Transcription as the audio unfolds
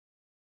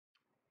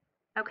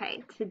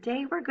Okay,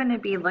 today we're going to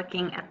be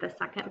looking at the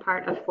second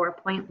part of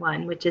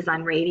 4.1, which is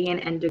on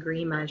radian and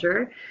degree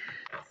measure.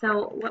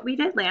 So what we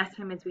did last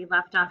time is we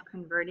left off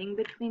converting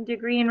between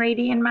degree and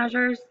radian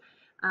measures.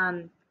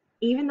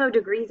 Even though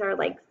degrees are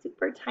like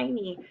super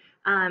tiny,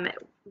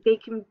 they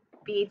can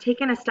be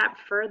taken a step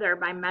further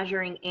by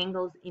measuring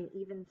angles in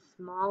even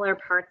smaller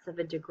parts of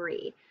a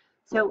degree.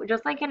 So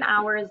just like an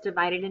hour is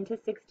divided into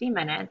 60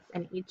 minutes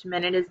and each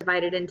minute is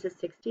divided into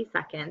 60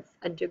 seconds,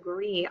 a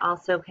degree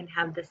also can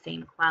have the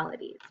same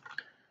qualities.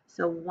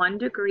 So 1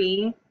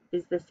 degree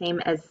is the same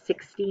as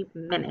 60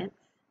 minutes.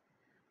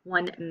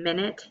 1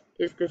 minute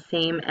is the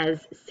same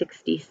as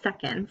 60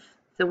 seconds.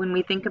 So when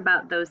we think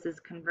about those as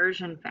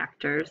conversion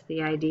factors,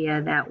 the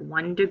idea that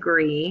 1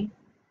 degree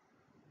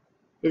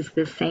is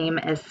the same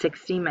as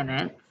 60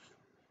 minutes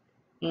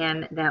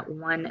and that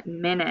 1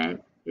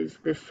 minute is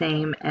the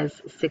same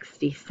as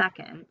 60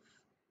 seconds,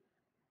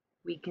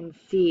 we can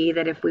see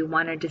that if we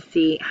wanted to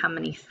see how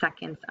many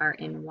seconds are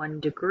in 1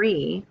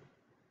 degree,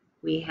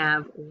 we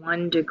have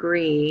 1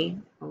 degree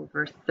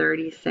over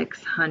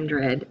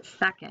 3,600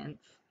 seconds,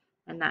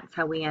 and that's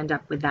how we end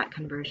up with that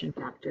conversion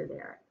factor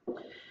there.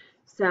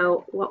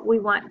 So what we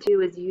want to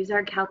do is use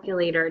our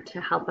calculator to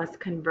help us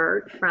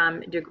convert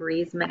from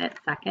degrees, minutes,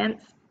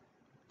 seconds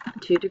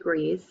to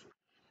degrees.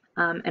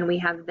 And we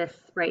have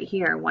this right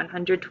here,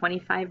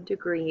 125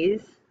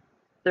 degrees,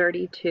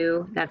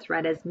 32, that's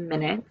read as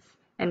minutes,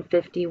 and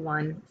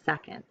 51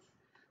 seconds.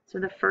 So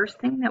the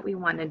first thing that we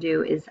want to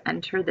do is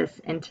enter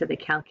this into the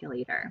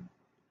calculator.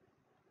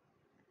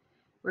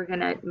 We're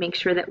going to make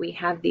sure that we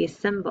have these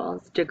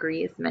symbols,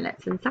 degrees,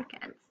 minutes, and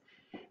seconds.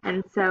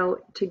 And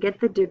so to get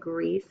the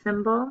degree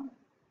symbol,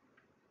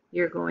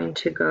 you're going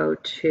to go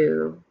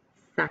to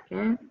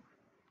second,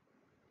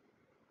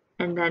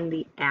 and then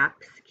the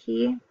apps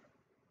key,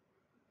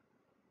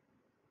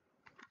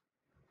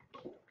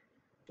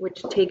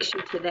 which takes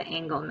you to the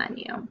angle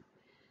menu.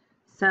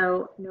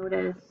 So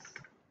notice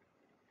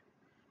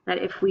that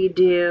if we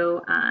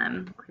do,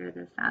 clear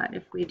this out,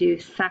 if we do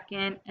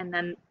second and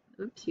then,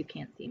 oops, you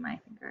can't see my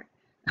finger.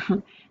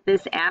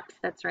 This apps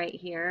that's right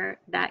here,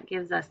 that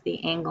gives us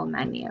the angle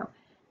menu.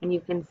 And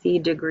you can see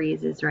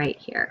degrees is right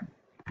here.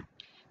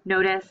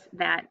 Notice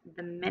that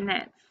the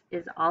minutes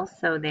is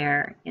also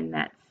there in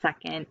that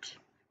second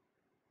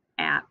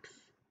apps,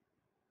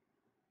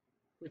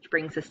 which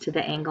brings us to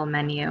the angle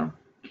menu.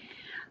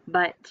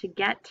 But to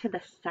get to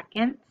the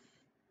seconds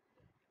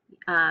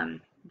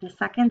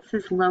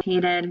is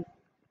located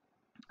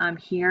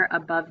here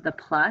above the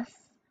plus.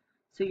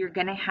 So you're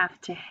going to have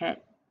to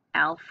hit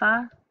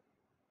alpha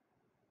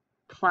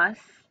plus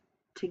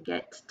to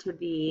get to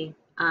the,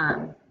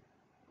 you're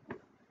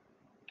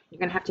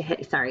going to have to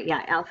hit, sorry,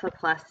 yeah, alpha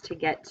plus to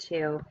get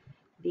to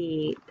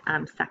the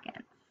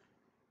seconds.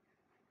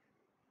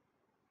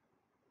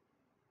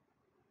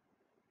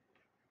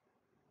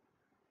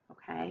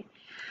 Okay.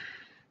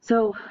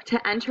 So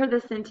to enter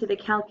this into the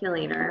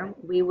calculator,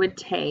 we would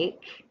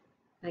take,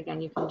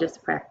 again, you can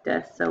just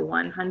practice, so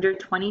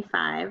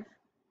 125,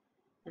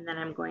 and then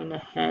I'm going to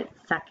hit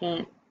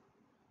second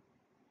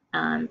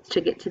to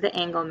get to the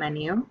angle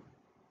menu.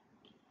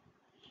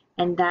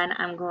 And then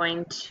I'm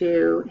going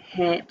to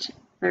hit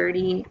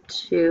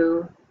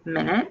 32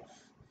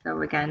 minutes.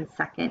 So again,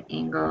 second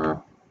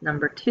angle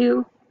number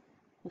 2,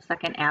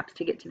 second apps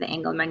to get to the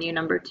angle menu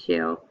number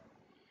 2,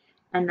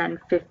 and then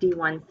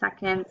 51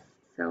 seconds.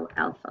 So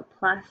alpha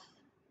plus.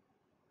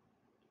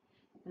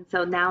 And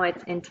so now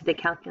it's into the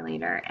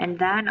calculator. And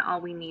then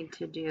all we need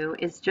to do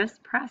is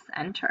just press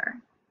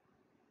enter.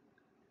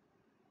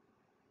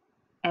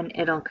 And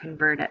it'll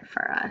convert it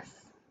for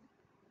us.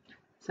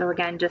 So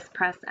again, just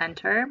press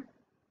enter.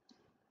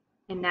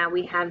 And now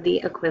we have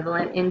the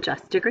equivalent in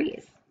just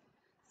degrees.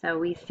 So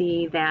we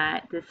see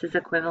that this is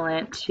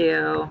equivalent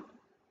to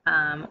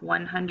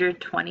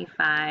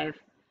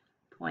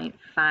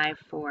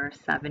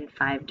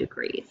 125.5475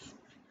 degrees.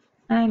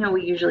 I know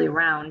we usually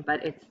round,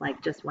 but it's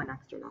like just one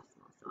extra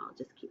decimal, so I'll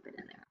just keep it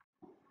in there.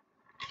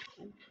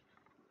 Okay.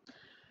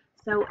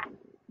 So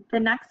the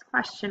next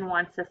question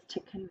wants us to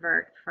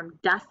convert from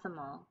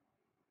decimal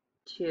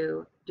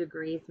to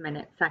degrees,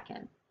 minutes,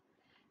 seconds.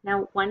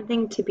 Now, one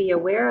thing to be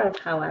aware of,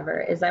 however,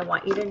 is I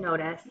want you to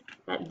notice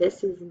that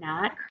this is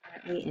not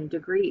currently in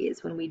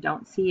degrees. When we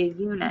don't see a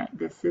unit,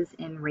 this is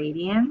in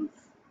radians.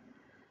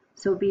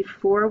 So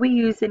before we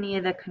use any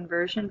of the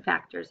conversion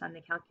factors on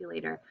the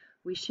calculator,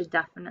 we should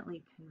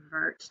definitely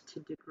convert to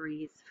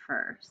degrees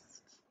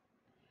first.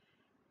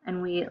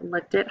 And we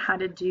looked at how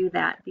to do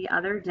that the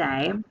other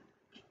day.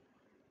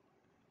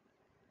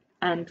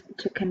 And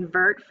to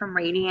convert from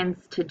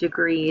radians to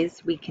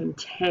degrees, we can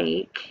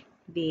take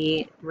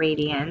the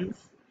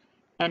radians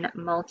and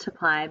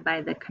multiply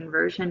by the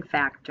conversion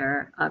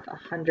factor of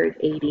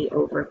 180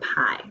 over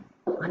pi,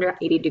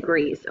 180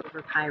 degrees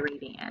over pi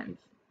radians.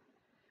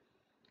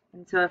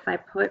 And so if I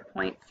put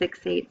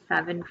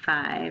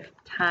 0.6875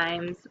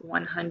 times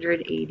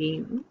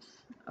 180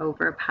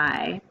 over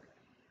pi,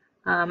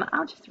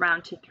 I'll just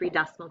round to 3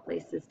 decimal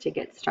places to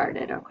get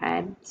started,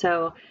 okay?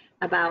 So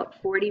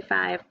about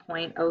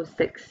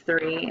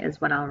 45.063 is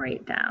what I'll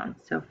write down.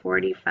 So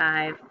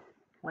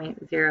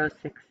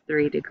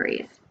 45.063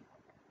 degrees.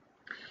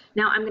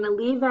 Now I'm going to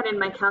leave that in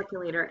my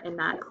calculator and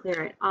not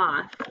clear it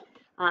off.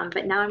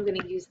 But now I'm going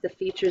to use the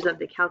features of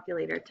the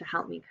calculator to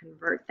help me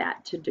convert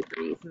that to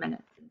degrees,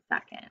 minutes, and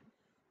seconds.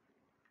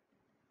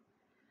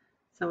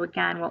 So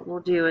again, what we'll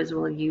do is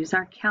we'll use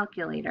our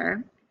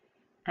calculator,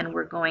 and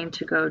we're going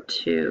to go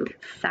to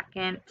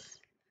Second,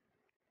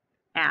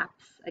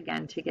 Apps,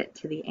 again, to get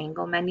to the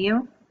angle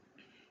menu.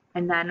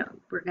 And then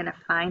we're going to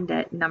find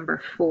it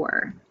number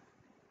 4.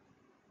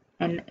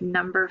 And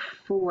number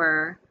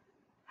 4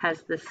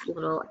 has this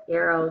little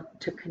arrow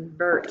to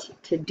convert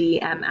to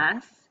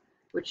DMS,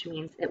 which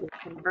means it will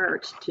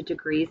convert to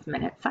degrees,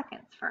 minutes,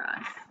 seconds for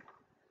us.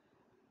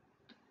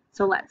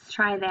 So let's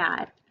try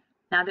that.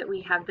 Now that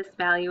we have this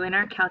value in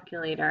our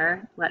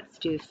calculator, let's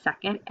do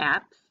Second,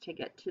 Apps to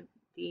get to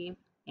the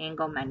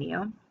angle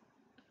menu.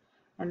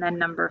 And then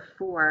number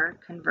 4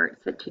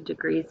 converts it to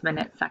degrees,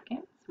 minutes,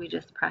 seconds. We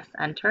just press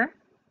enter.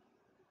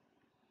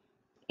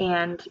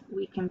 And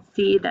we can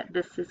see that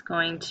this is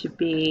going to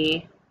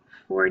be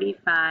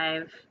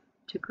 45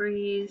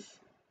 degrees,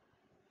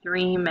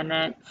 3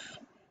 minutes,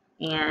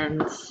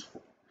 and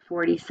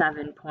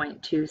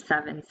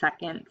 47.27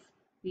 seconds.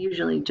 We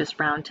usually just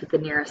round to the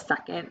nearest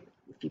second.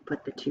 If you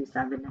put the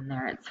 27 in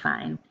there, it's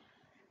fine.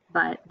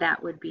 But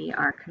that would be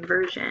our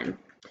conversion.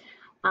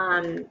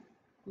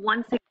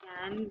 Once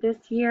again,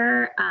 this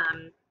year,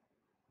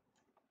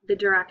 the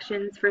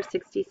directions for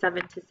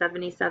 67 to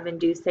 77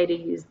 do say to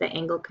use the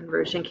angle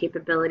conversion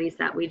capabilities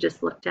that we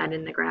just looked at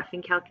in the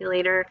graphing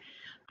calculator.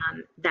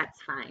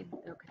 That's fine,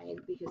 okay,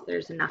 because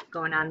there's enough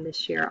going on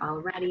this year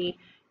already.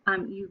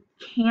 You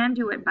can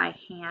do it by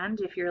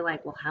hand if you're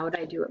like, well, how would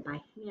I do it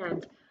by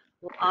hand?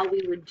 Well, all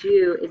we would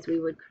do is we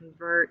would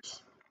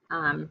convert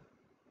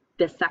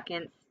the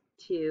seconds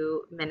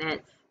to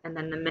minutes and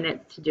then the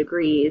minutes to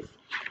degrees.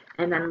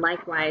 And then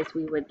likewise,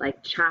 we would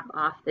like chop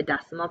off the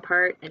decimal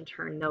part and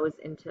turn those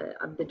into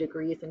the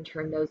degrees and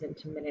turn those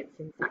into minutes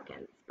and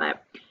seconds.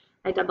 But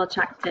I double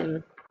checked,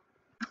 and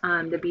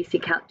the BC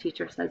Calc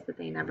teacher says that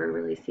they never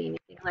really see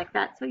anything like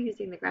that. So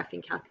using the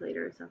graphing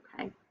calculator is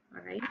okay.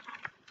 All right.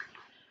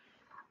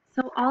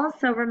 So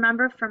also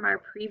remember from our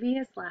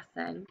previous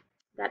lesson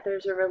that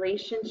there's a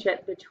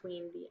relationship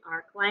between the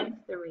arc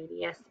length, the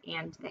radius,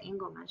 and the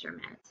angle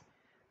measurement.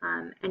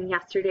 And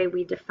yesterday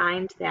we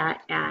defined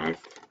that as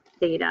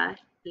theta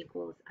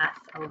equals S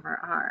over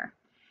R.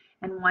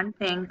 And one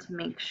thing to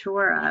make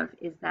sure of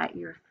is that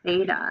your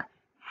theta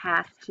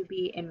has to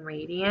be in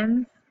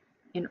radians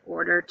in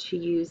order to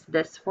use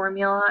this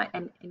formula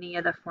and any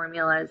of the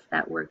formulas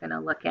that we're going to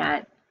look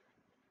at,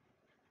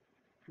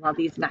 well,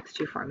 these next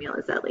two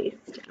formulas at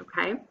least,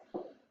 okay?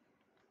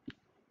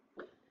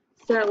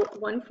 So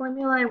one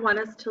formula I want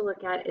us to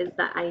look at is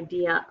the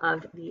idea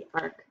of the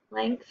arc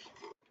length.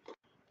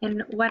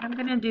 And what I'm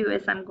going to do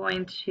is I'm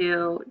going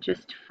to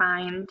just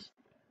find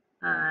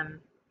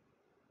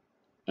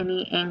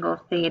any angle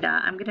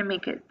theta. I'm going to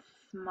make it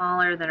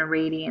smaller than a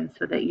radian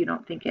so that you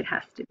don't think it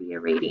has to be a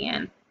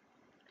radian.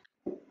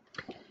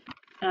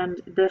 And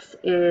this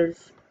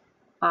is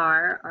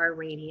R, our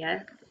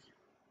radius.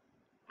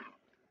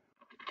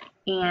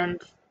 And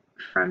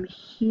from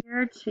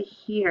here to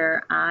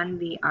here on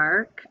the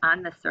arc,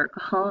 on the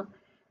circle,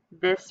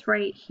 this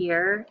right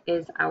here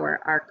is our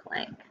arc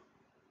length.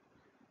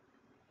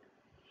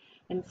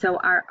 And so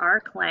our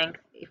arc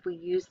length, if we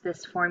use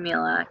this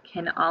formula,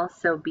 can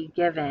also be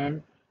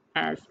given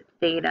as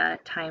theta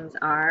times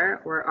R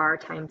or R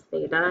times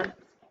theta.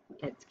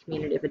 It's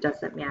commutative, it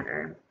doesn't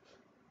matter.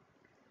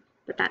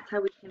 But that's how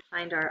we can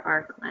find our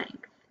arc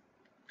length.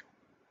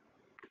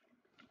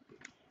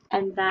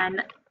 And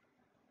then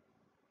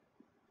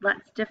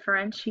let's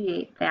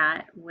differentiate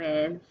that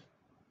with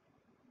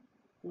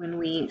when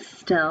we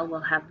still will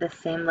have the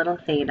same little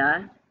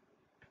theta.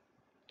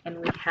 And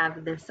we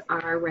have this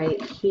R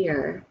right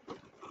here,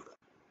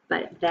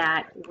 but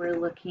that we're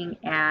looking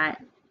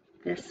at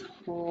this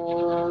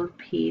whole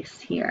piece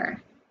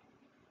here.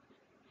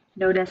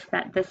 Notice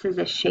that this is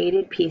a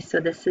shaded piece, so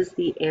this is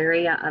the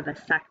area of a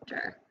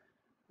sector.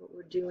 What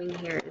we're doing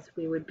here is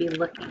we would be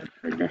looking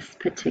for this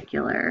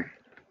particular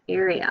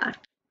area.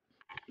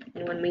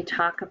 And when we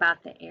talk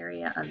about the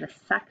area of a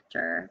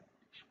sector,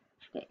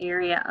 the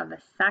area of a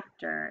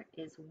sector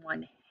is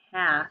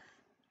 1/2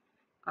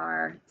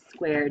 R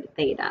squared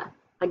theta.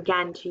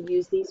 Again, to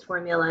use these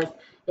formulas,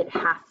 it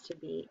has to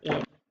be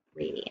in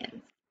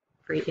radians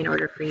in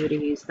order for you to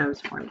use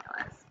those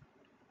formulas.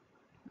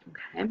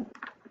 Okay.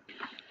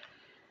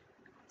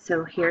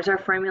 So here's our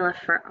formula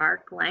for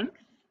arc length,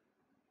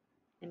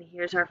 and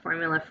here's our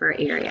formula for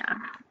area.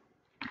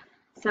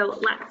 So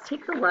let's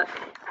take a look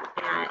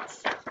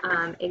at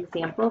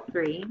example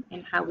 3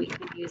 and how we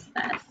could use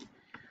this.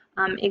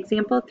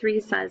 Example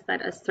 3 says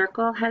that a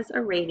circle has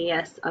a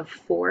radius of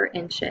 4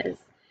 inches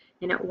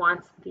and it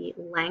wants the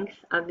length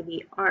of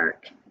the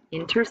arc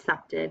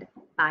intercepted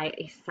by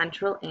a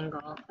central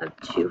angle of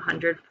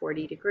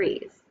 240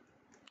 degrees.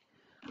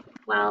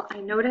 Well, I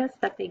noticed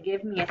that they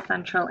give me a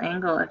central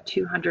angle of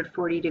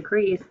 240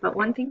 degrees, but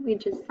one thing we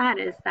just said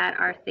is that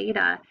our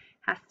theta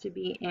has to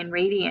be in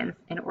radians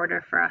in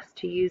order for us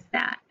to use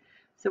that.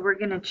 So we're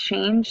going to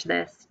change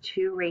this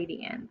to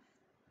radians.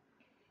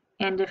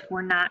 And if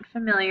we're not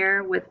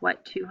familiar with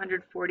what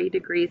 240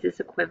 degrees is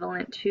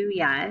equivalent to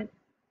yet,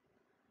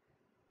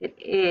 it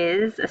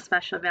is a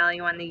special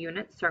value on the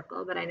unit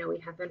circle, but I know we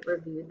haven't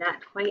reviewed that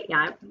quite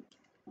yet.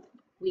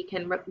 We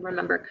can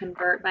remember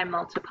convert by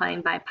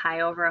multiplying by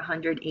pi over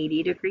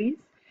 180 degrees.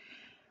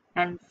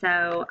 And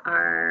so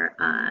our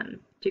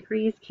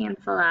degrees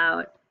cancel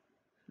out.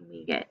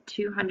 We get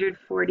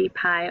 240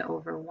 pi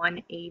over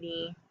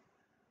 180,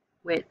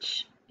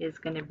 which is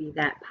going to be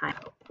that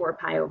 4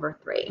 pi over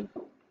 3.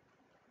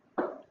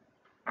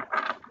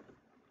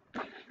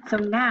 So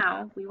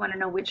now we want to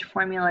know which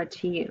formula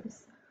to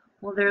use.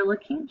 Well, they're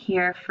looking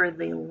here for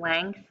the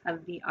length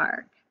of the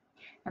arc.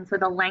 And so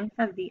the length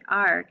of the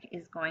arc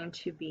is going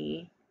to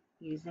be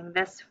using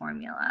this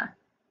formula,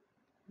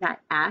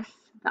 that S,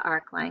 the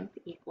arc length,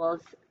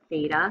 equals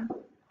theta,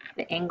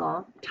 the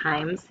angle,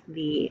 times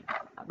the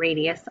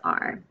radius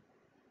r.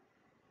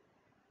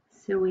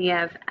 So we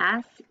have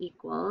S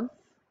equals,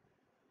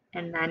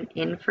 and then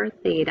in for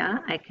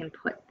theta, I can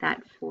put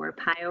that 4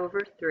 pi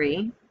over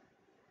 3.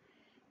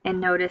 And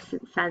notice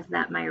it says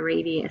that my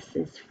radius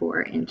is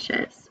 4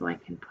 inches, so I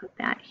can put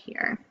that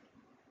here.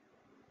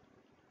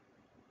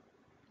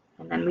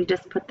 And then we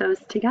just put those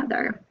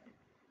together.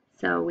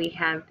 So we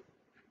have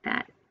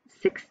that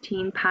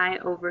 16 pi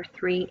over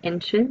 3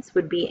 inches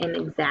would be an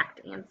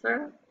exact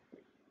answer.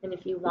 And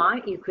if you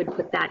want, you could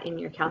put that in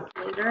your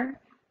calculator.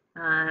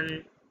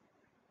 And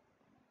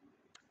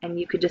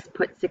you could just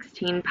put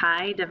 16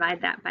 pi,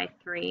 divide that by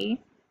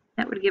 3.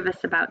 That would give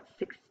us about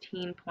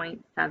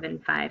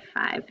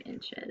 16.755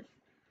 inches.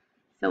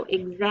 So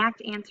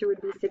exact answer would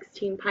be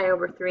 16 pi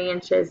over 3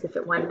 inches. If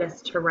it wanted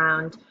us to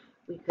round,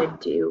 we could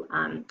do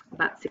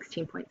about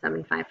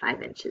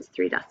 16.755 inches,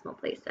 3 decimal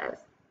places.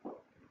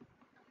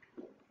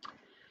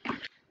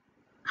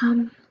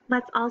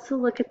 Let's also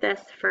look at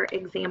this for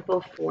example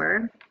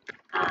 4.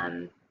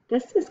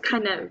 This is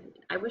kind of,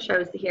 I wish I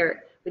was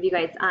here with you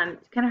guys,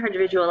 it's kind of hard to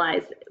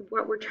visualize.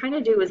 What we're trying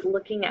to do is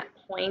looking at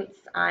points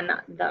on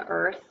the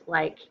Earth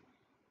like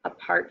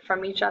apart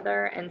from each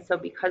other, and so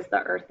because the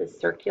Earth is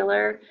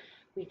circular,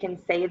 we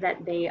can say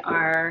that they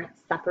are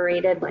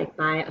separated like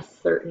by a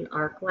certain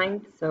arc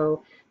length.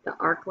 So the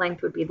arc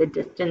length would be the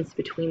distance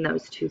between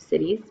those two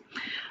cities.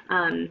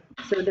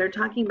 So they're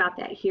talking about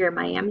that here.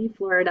 Miami,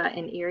 Florida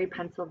and Erie,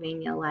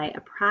 Pennsylvania lie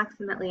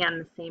approximately on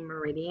the same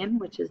meridian,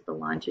 which is the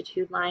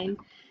longitude line.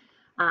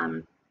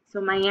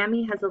 So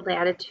Miami has a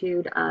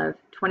latitude of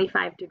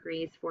 25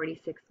 degrees,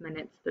 46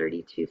 minutes,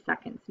 32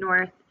 seconds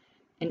north,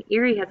 and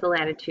Erie has a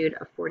latitude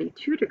of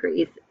 42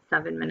 degrees,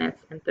 7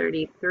 minutes, and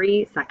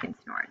 33 seconds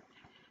north.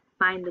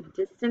 Find the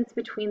distance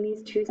between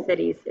these two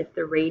cities if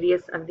the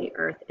radius of the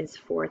Earth is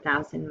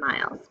 4,000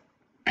 miles.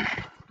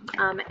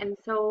 And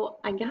so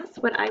I guess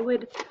what I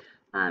would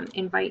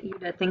invite you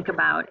to think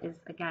about is,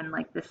 again,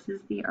 like this is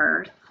the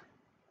Earth,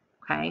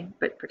 okay?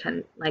 But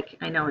pretend like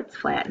I know it's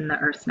flat and the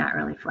Earth's not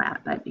really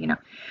flat, but you know.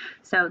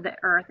 So the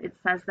Earth, it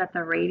says that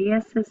the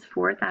radius is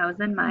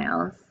 4,000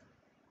 miles.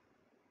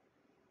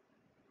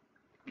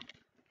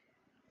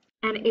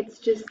 And it's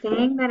just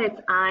saying that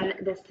it's on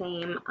the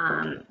same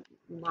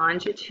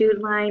longitude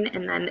line,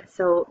 and then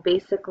so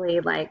basically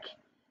like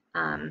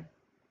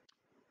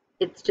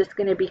it's just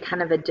going to be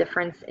kind of a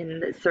difference in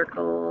the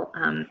circle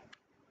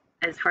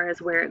as far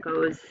as where it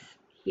goes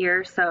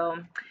here. So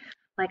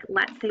like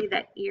let's say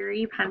that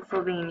Erie,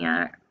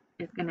 Pennsylvania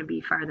is going to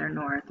be farther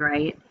north,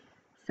 right?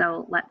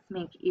 So let's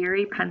make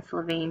Erie,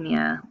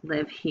 Pennsylvania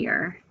live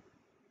here,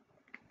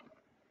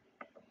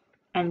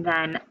 and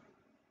then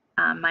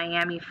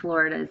Miami,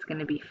 Florida is going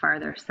to be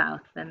farther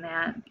south than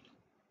that.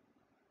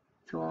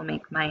 So we'll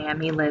make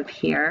Miami live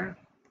here.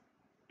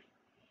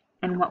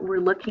 And what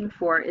we're looking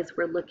for is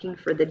we're looking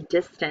for the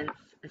distance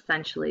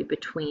essentially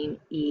between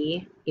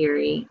E,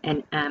 Erie,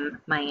 and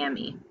M,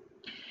 Miami.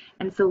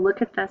 And so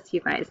look at this,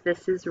 you guys.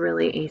 This is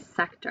really a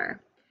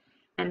sector.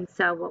 And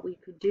so what we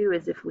could do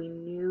is if we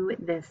knew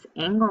this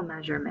angle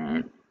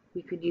measurement,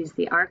 we could use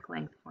the arc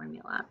length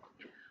formula.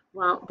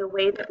 Well, the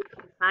way that we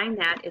can find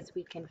that is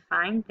we can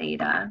find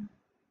theta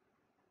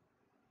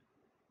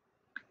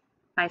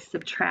by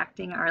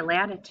subtracting our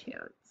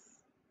latitudes.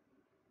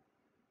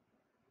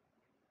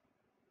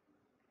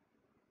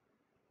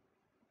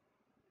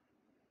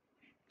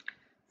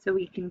 So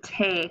we can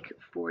take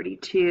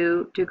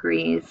 42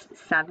 degrees,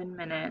 7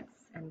 minutes,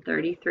 and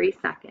 33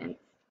 seconds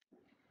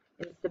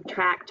and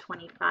subtract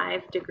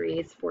 25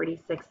 degrees,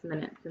 46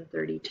 minutes, and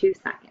 32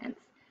 seconds.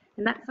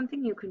 And that's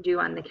something you can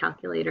do on the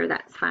calculator.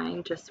 That's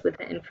fine, just with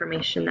the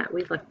information that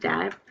we looked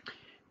at.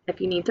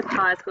 If you need to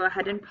pause, go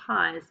ahead and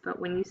pause. But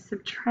when you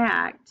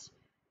subtract,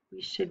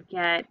 we should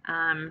get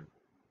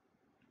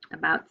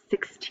about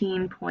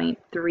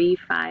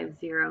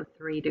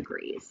 16.3503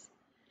 degrees.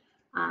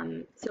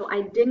 So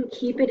I didn't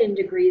keep it in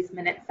degrees,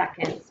 minutes,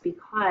 seconds,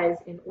 because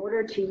in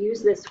order to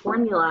use this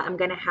formula, I'm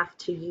going to have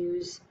to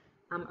use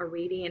a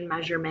radian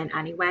measurement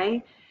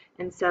anyway.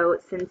 And so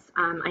since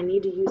I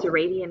need to use a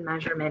radian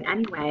measurement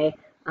anyway,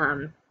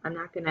 I'm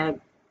not going to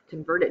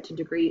convert it to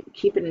degree,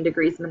 keep it in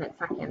degrees, minutes,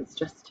 seconds,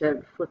 just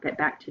to flip it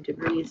back to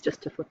degrees,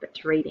 just to flip it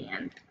to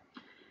radian.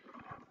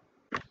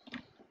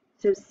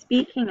 So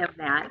speaking of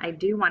that, I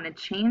do want to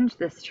change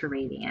this to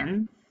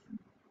radians.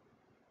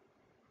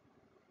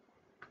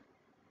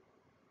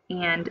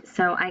 And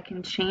so I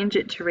can change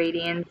it to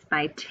radians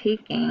by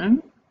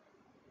taking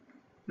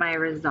my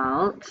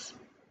result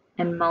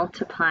and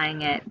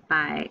multiplying it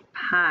by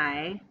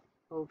pi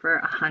over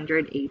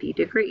 180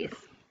 degrees.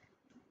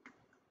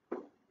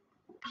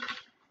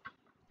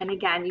 And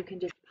again, you can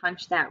just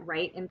punch that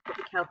right into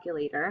the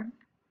calculator.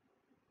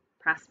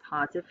 Press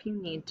pause if you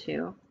need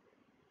to.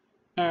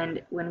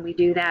 And when we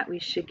do that, we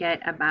should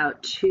get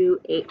about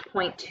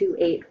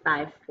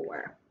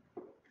 0.2854.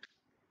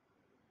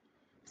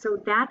 So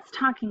that's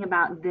talking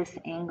about this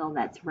angle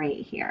that's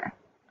right here.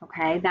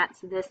 Okay, that's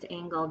this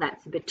angle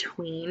that's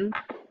between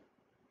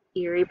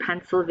Erie,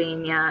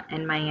 Pennsylvania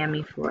and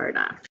Miami,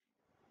 Florida.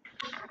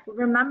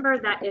 Remember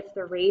that if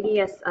the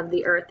radius of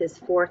the Earth is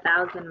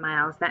 4,000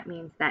 miles, that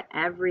means that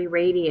every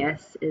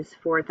radius is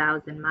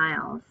 4,000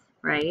 miles,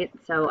 right?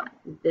 So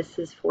this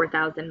is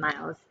 4,000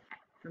 miles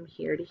from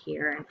here to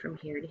here and from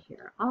here to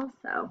here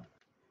also.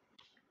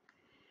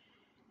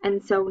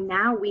 And so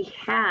now we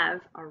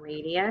have a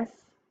radius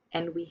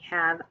and we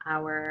have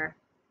our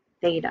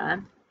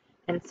theta.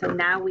 And so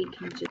now we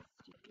can just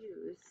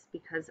use,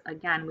 because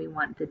again, we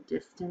want the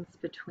distance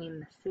between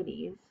the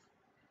cities,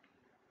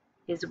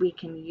 is we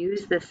can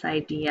use this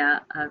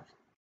idea of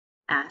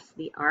S,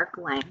 the arc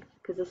length,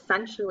 because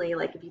essentially,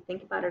 like if you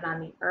think about it on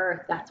the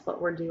Earth, that's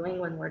what we're doing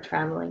when we're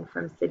traveling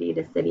from city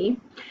to city,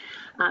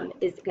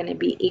 is going to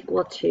be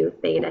equal to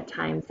theta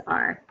times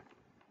r.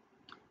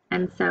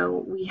 And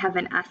so we have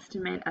an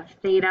estimate of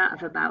theta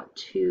of about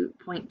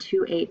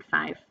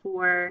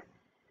 2.2854.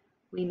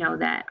 We know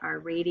that our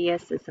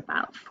radius is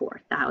about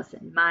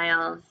 4,000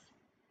 miles.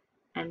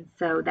 And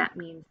so that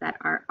means that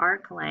our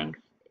arc length,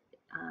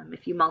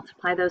 if you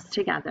multiply those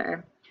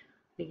together,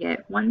 we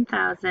get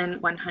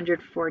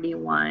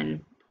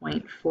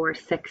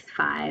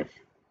 1,141.465.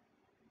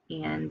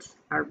 And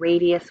our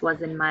radius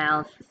was in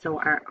miles, so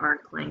our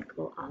arc length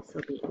will also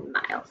be in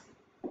miles.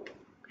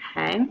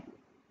 Okay.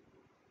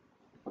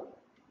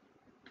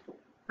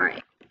 All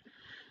right.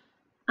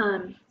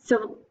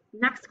 So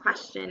next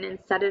question,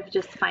 instead of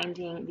just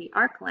finding the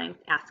arc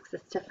length, asks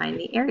us to find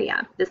the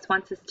area. This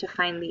wants us to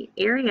find the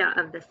area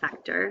of the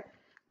sector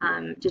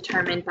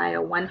determined by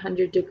a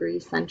 100-degree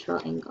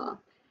central angle.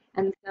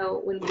 And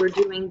so when we're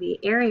doing the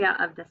area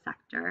of the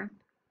sector,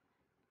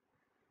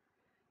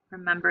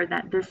 remember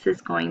that this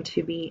is going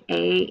to be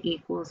A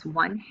equals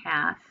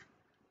 1/2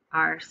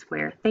 r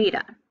squared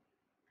theta.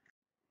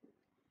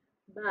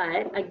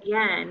 But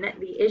again,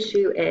 the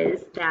issue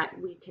is that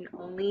we can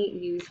only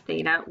use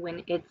theta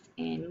when it's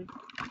in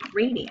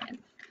radians.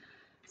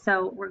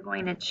 So we're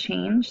going to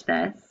change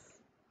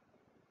this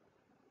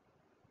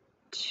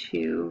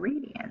to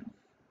radians.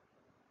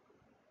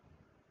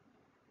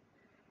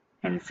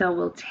 And so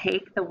we'll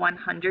take the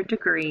 100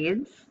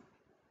 degrees,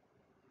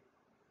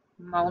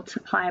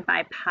 multiply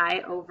by pi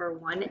over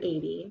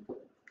 180.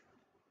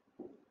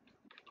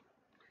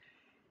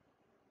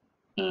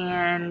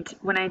 And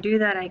when I do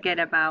that, I get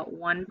about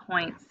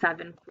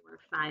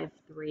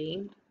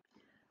 1.7453.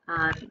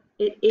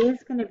 It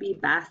is going to be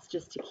best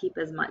just to keep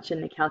as much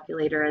in the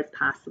calculator as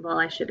possible.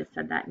 I should have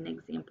said that in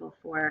example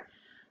 4.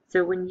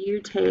 So when you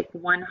take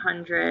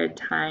 100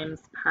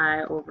 times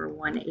pi over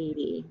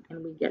 180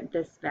 and we get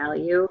this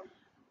value,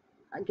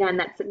 again,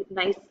 that's a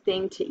nice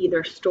thing to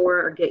either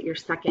store or get your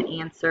second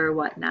answer or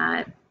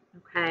whatnot,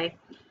 okay?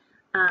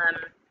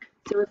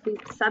 So if we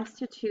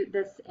substitute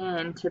this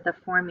into the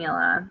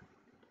formula,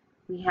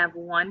 we have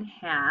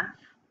 1/2.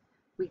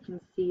 We can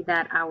see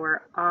that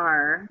our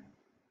r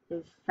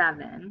is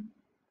 7.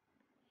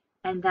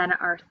 And then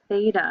our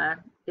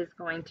theta is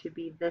going to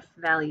be this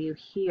value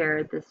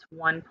here, this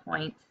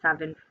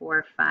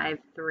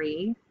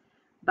 1.7453.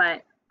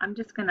 But I'm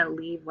just going to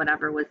leave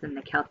whatever was in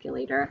the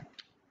calculator.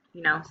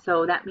 You know,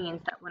 so that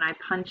means that when I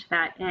punch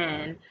that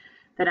in,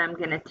 that I'm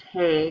going to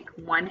take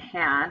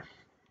 1/2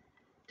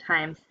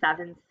 times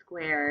 7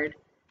 squared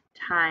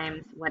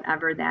times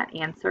whatever that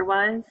answer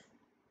was.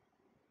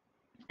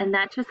 And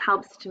that just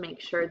helps to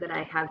make sure that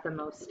I have the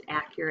most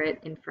accurate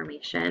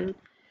information.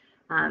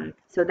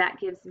 So that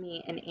gives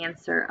me an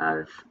answer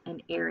of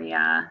an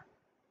area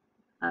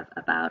of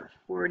about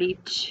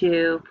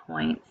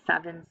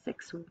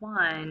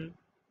 42.761.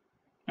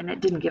 And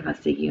it didn't give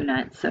us a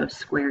unit, so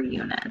square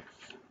units.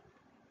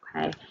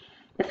 Okay,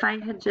 if I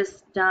had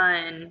just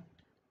done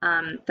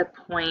the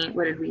point,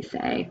 what did we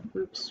say?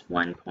 Oops,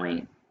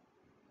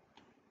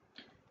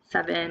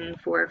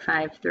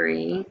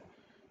 1.7453.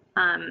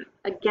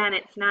 Again,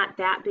 it's not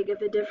that big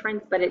of a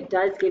difference, but it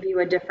does give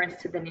you a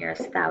difference to the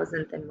nearest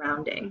thousandth in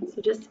rounding.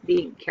 So just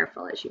be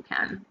careful as you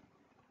can.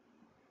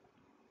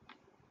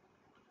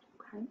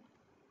 Okay.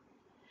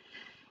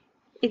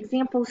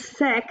 Example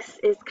 6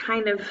 is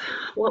kind of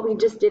what we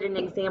just did in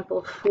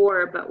example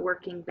 4, but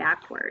working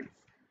backwards.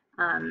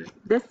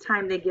 This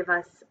time they give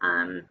us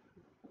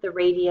the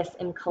radius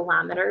in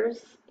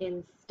kilometers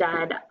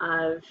instead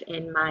of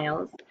in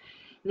miles.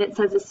 And it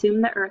says,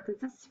 assume the Earth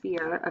is a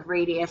sphere of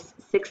radius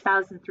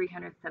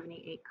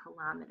 6,378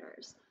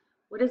 kilometers.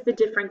 What is the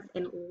difference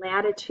in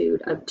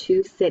latitude of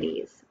two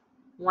cities,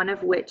 one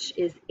of which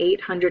is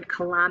 800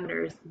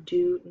 kilometers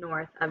due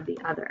north of the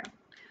other?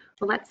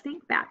 Well, let's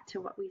think back to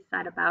what we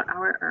said about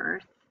our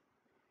Earth.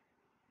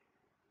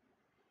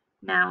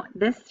 Now,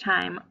 this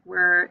time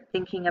we're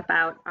thinking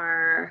about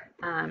our,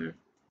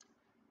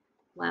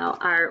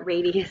 our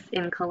radius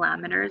in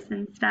kilometers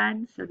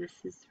instead. So this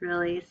is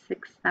really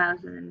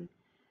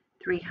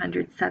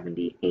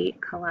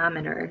 6,378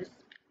 kilometers.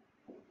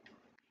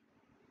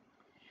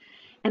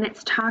 And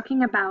it's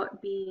talking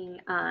about being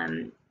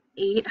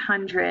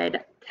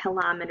 800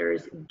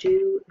 kilometers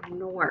due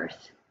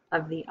north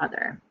of the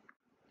other.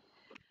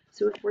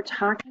 So if we're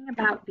talking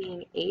about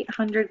being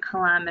 800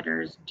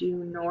 kilometers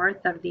due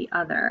north of the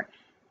other,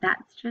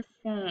 that's just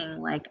saying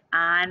like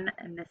on,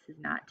 and this is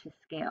not to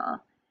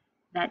scale,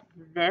 that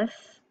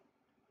this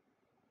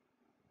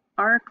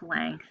arc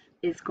length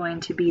is going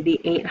to be the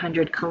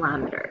 800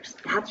 kilometers.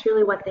 That's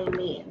really what they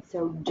mean.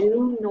 So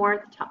due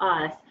north to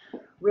us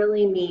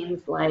really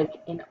means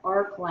like an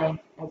arc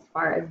length as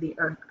far as the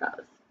Earth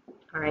goes,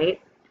 all right?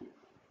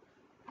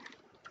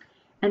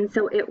 And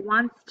so it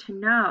wants to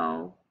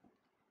know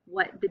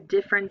what the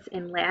difference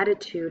in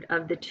latitude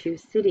of the two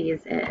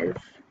cities is.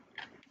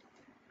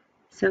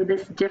 So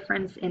this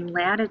difference in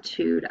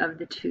latitude of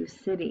the two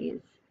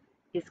cities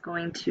is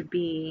going to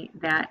be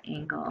that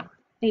angle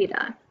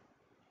theta.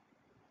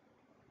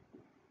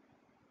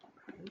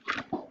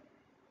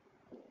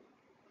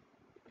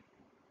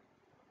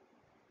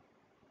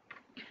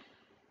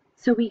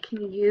 So we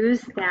can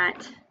use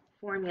that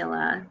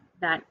formula,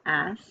 that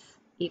S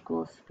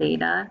equals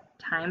theta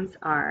times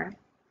R.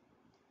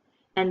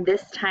 And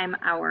this time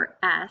our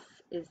S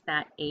is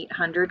that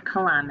 800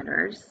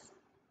 kilometers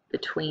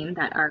between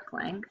that arc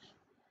length.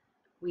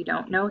 We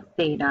don't know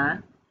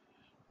theta.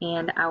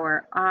 And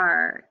our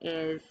R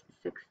is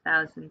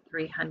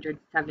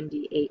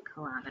 6,378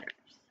 kilometers.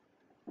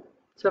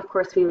 So of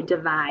course we would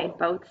divide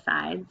both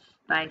sides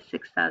by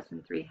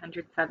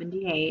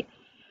 6,378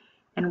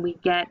 and we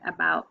get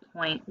about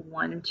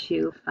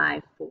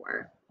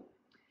 0.1254.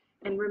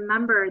 And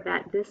remember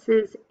that this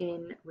is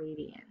in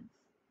radians.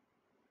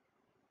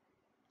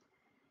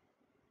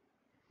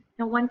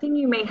 Now, one thing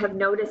you may have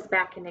noticed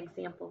back in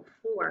example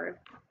 4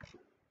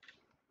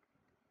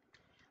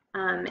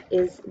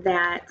 is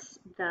that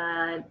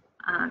the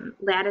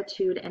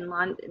latitude and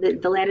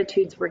the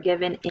latitudes were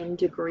given in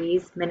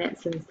degrees,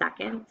 minutes, and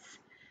seconds.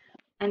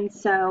 And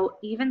so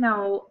even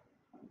though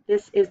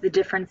this is the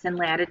difference in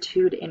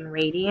latitude in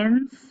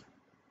radians,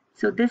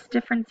 so this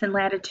difference in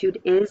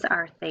latitude is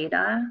our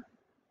theta,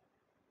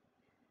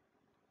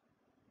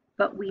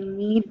 but we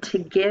need to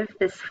give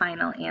this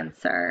final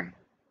answer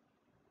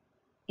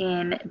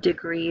in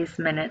degrees,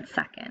 minutes,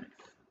 seconds.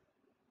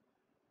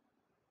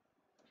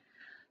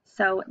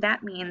 So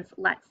that means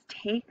let's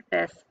take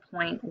this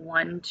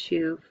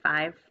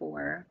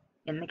 0.1254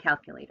 in the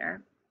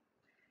calculator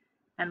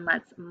and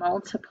let's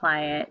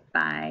multiply it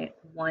by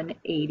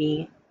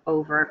 180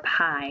 over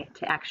pi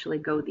to actually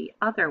go the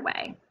other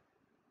way.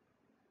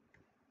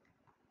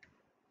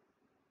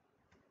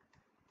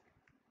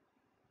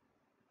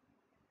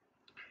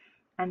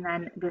 And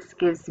then this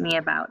gives me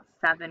about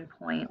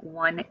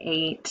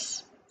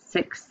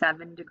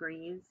 7.1867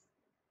 degrees.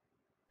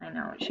 I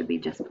know it should be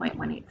just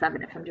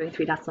 0.187 if I'm doing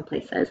 3 decimal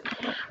places.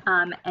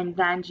 And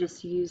then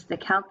just use the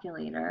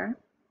calculator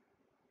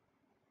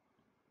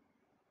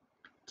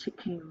to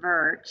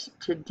convert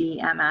to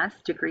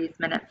DMS, degrees,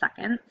 minutes,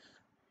 seconds.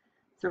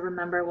 So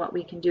remember what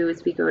we can do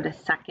is we go to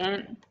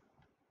second,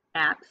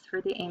 apps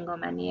for the angle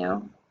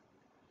menu,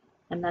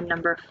 and then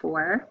number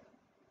 4.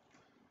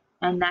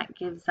 And that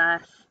gives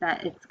us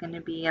that it's going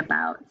to be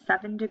about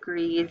 7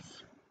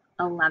 degrees,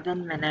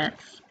 11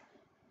 minutes,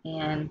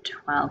 and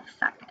 12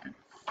 seconds.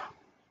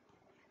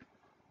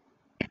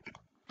 Okay.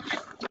 So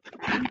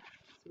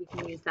we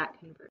can use that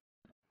conversion.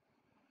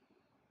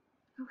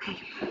 Okay,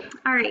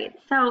 all right,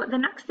 so the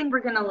next thing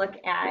we're going to look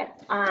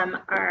at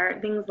are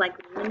things like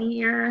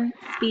linear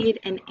speed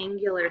and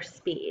angular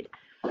speed.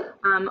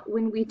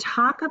 When we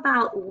talk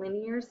about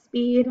linear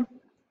speed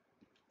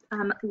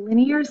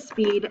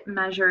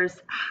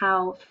measures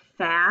how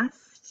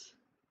fast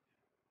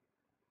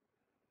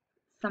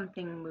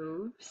something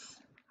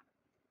moves.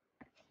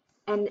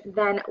 And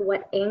then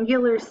what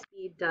angular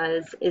speed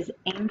does is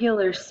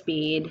angular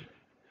speed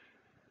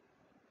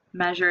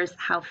measures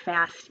how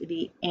fast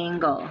the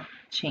angle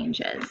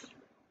changes.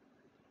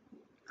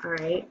 All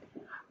right.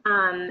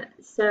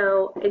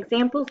 So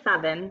example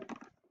 7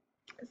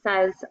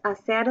 says a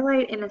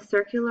satellite in a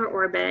circular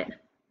orbit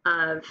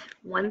of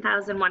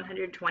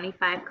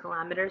 1,125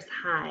 kilometers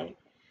high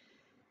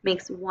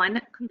makes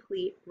one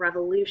complete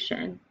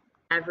revolution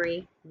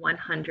every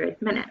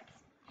 100 minutes.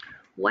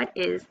 What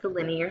is the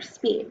linear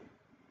speed?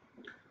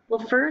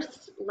 Well,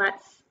 first,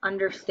 let's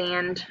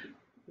understand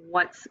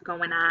what's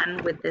going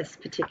on with this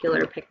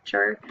particular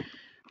picture.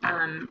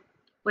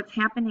 What's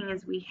happening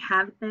is we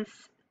have this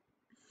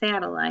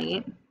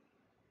satellite.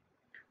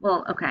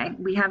 Well, okay,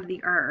 we have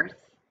the Earth,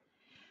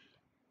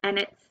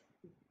 and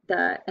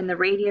the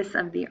radius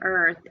of the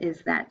Earth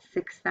is that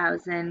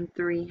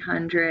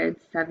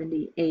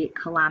 6,378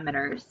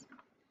 kilometers.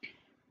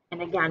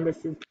 And again,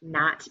 this is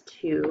not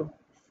to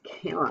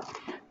scale up.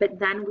 But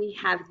then we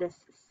have this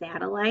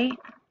satellite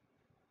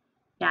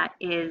that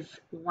is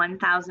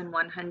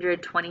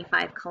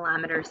 1,125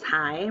 kilometers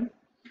high,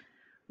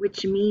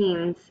 which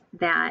means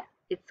that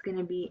it's going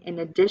to be an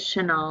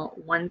additional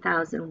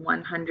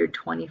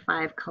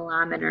 1,125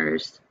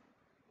 kilometers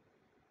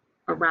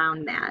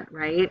around that,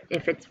 right?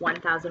 If it's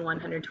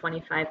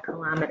 1,125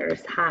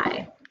 kilometers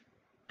high.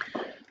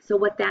 So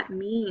what that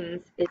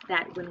means is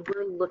that when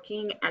we're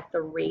looking at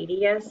the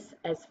radius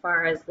as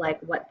far as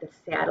like what the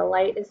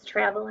satellite is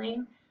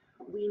traveling,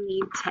 we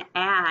need to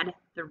add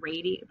the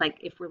radius. Like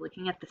if we're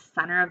looking at the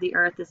center of the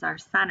Earth as our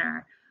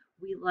center,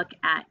 we look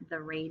at the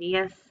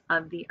radius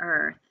of the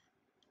Earth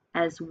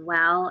as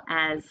well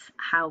as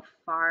how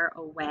far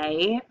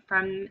away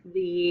from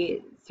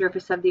the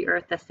surface of the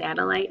Earth the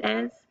satellite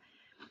is.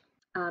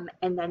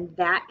 And then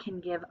that can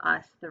give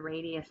us the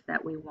radius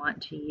that we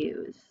want to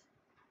use.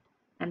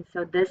 And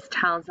so this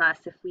tells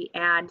us if we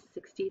add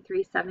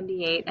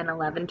 6,378 and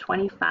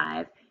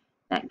 1125,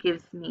 that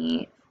gives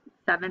me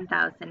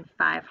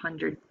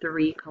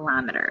 7,503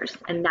 kilometers.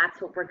 And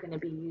that's what we're going to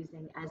be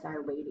using as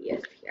our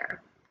radius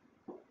here.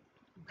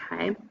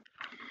 Okay.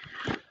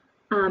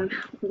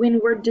 When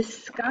we're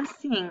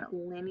discussing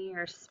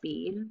linear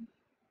speed,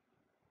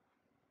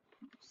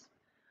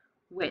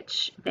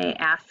 which they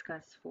ask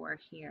us for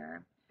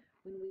here,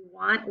 when we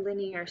want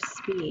linear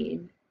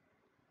speed,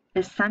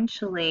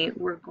 essentially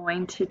we're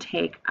going to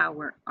take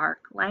our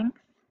arc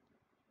length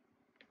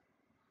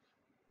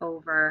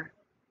over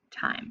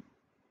time.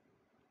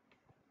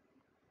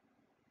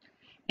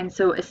 And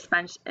so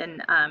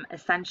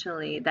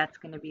essentially that's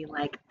going to be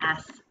like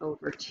S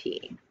over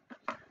T.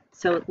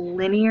 So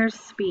linear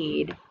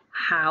speed,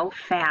 how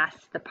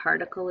fast the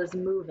particle is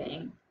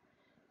moving,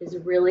 is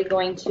really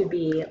going to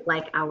be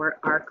like our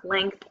arc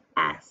length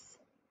S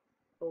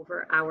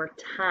over our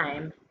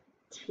time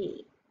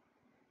T.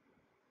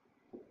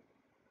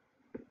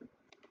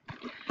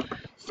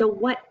 So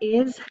what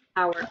is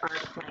our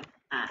arc length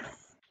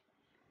S?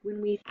 When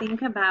we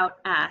think about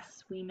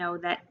S, we know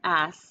that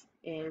S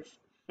is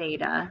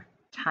theta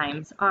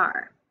times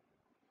R.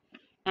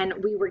 And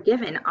we were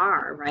given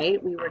R,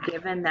 right? We were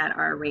given that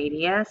our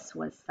radius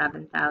was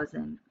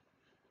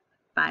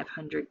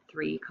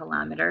 7,503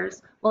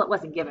 kilometers. Well, it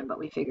wasn't given, but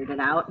we figured it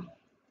out.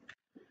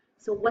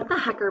 So what the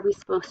heck are we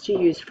supposed to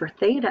use for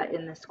theta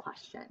in this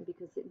question?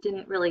 Because it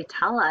didn't really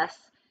tell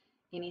us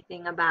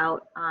anything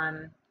about,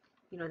 the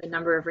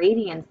number of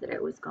radians that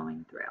it was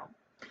going through.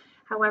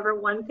 However,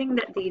 one thing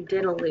that they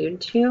did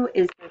allude to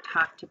is they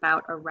talked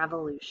about a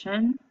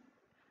revolution.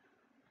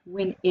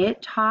 When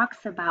it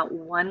talks about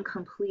one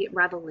complete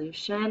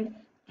revolution,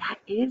 that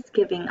is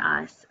giving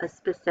us a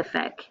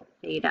specific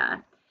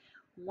theta.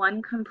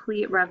 One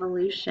complete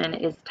revolution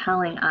is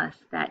telling us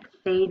that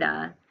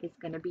theta is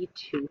going to be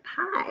 2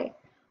 pi.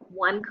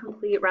 One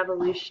complete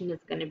revolution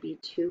is going to be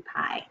 2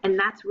 pi. And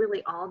that's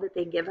really all that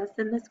they give us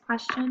in this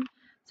question.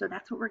 So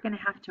that's what we're going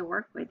to have to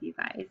work with, you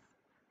guys.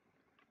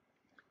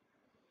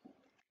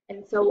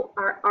 And so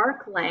our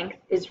arc length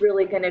is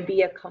really going to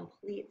be a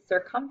complete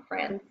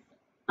circumference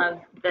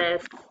of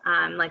this,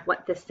 like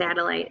what the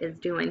satellite is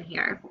doing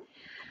here.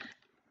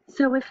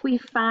 So if we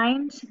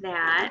find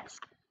that,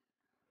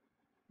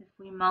 if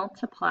we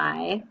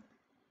multiply,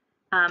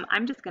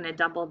 I'm just going to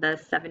double the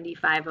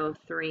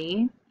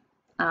 7,503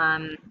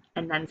 and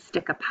then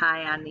stick a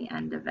pi on the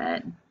end of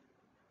it.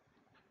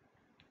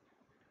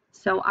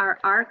 So our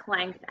arc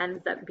length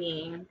ends up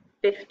being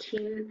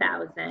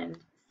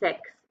 15,006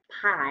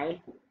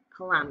 pi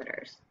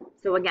kilometers.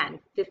 So again,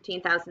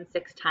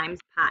 15,006 times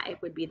pi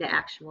would be the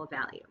actual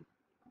value.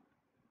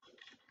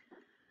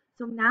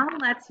 So now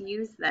let's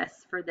use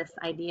this for this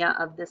idea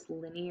of this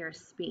linear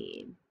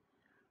speed.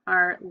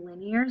 Our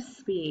linear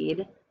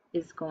speed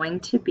is going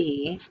to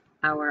be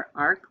our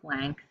arc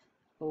length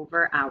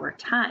over our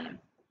time.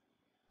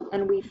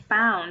 And we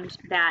found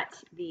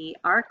that the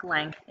arc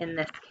length in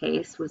this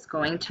case was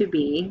going to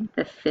be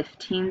the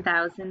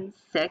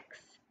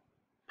 15,006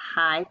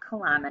 pi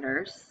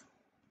kilometers.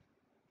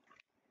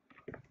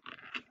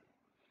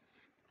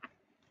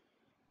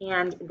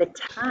 And the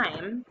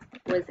time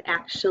was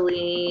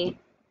actually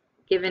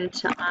given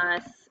to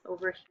us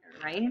over here,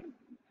 right?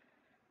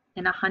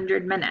 In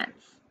 100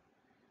 minutes.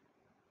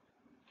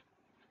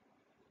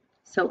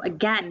 So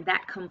again,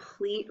 that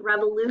complete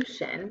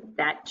revolution,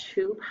 that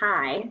 2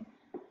 pi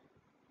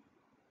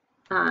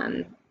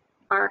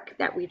arc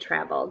that we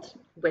traveled,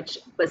 which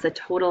was a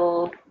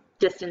total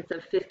distance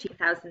of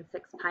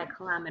 15,006 pi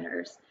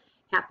kilometers,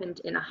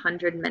 happened in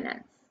 100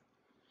 minutes.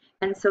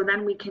 And so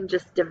then we can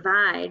just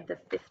divide the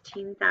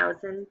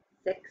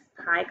 15,006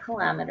 pi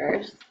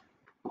kilometers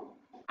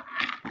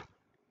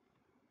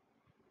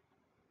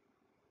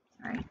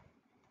sorry,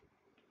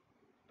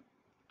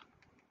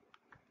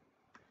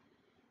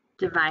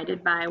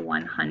 divided by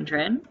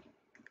 100.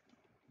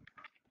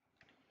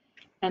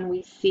 And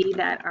we see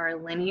that our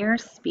linear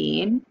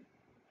speed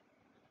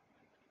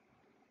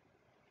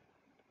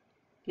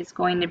is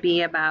going to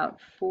be about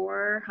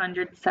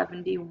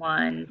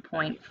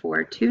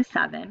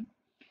 471.427.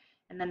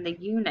 And then the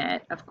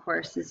unit, of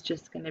course, is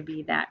just going to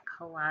be that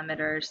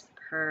kilometers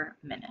per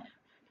minute.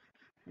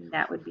 And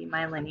that would be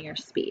my linear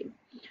speed.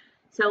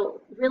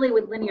 So really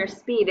with linear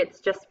speed,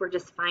 we're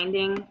just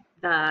finding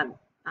the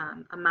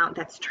amount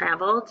that's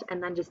traveled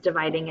and then just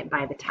dividing it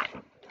by the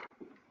time.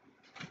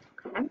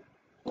 Okay.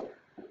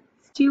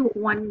 Let's do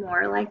one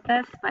more like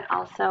this, but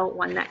also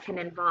one that can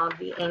involve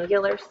the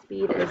angular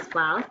speed as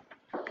well.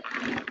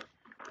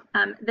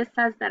 This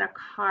says that a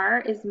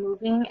car is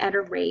moving at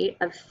a rate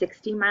of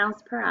 60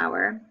 miles per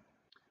hour.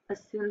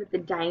 Assume that the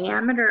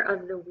diameter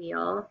of the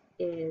wheel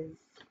is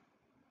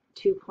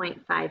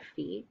 2.5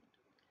 feet.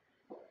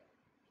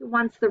 It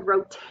wants the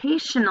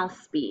rotational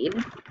speed,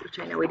 which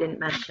I know we didn't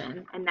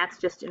mention, and that's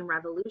just in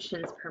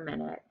revolutions per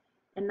minute.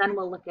 And then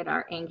we'll look at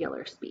our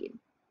angular speed.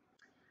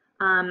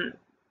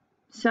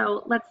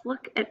 So let's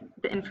look at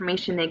the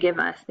information they give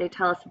us. They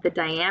tell us that the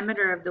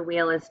diameter of the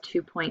wheel is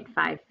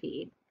 2.5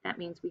 feet. That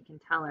means we can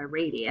tell our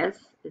radius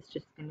is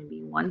just going to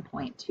be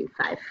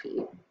 1.25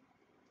 feet.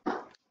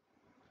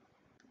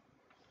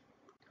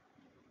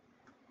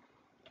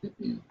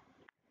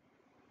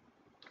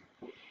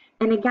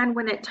 And again,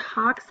 when it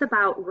talks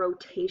about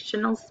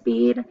rotational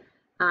speed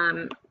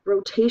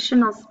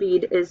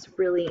is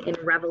really in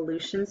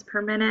revolutions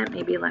per minute.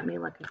 Maybe let me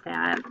look at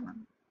that.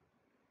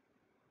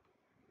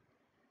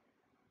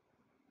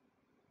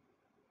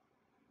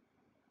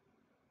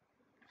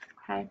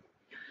 Okay.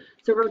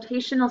 So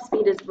rotational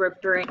speed is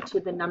referring to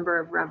the number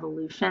of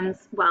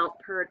revolutions, well,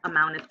 per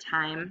amount of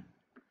time.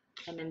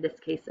 And in this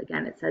case,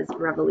 again, it says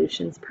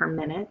revolutions per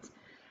minute.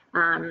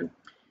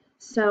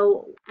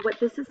 So what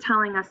this is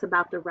telling us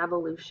about the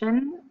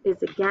revolution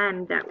is,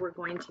 again, that we're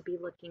going to be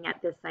looking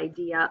at this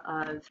idea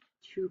of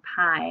 2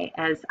 pi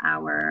as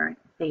our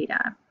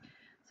theta.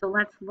 So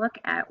let's look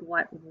at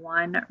what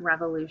 1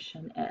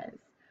 revolution is.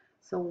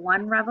 So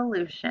 1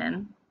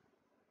 revolution,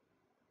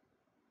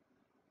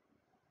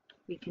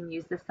 we can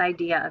use this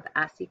idea of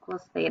S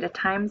equals theta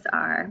times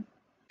R,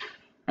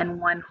 and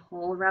 1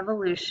 whole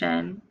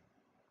revolution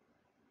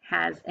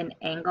has an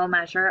angle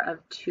measure of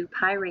 2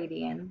 pi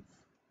radians,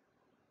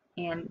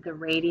 and the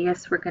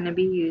radius we're going to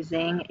be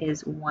using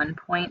is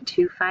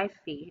 1.25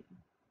 feet.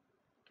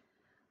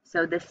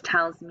 So this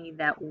tells me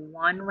that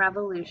 1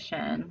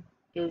 revolution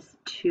is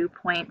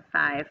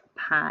 2.5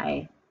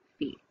 pi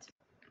feet.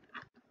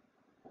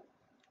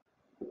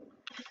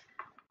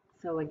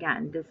 So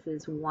again, this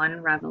is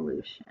 1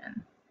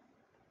 revolution.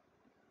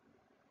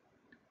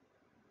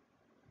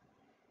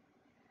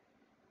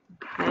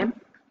 Okay.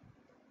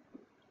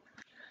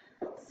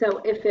 So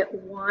if it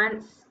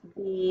wants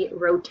the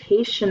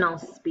rotational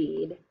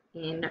speed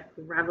in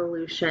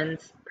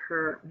revolutions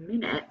per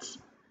minute,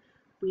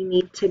 we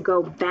need to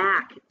go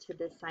back to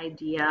this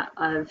idea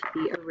of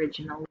the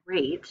original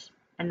rate,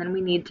 and then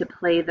we need to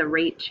play the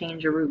rate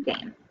changearoo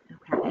game.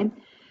 Okay.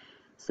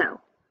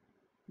 So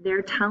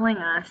they're telling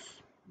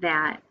us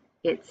that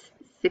it's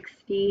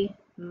 60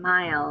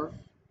 miles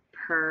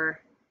per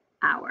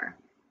hour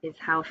is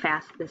how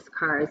fast this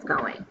car is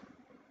going.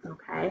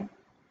 Okay.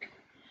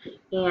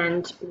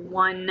 And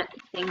one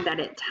thing that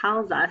it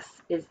tells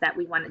us is that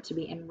we want it to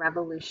be in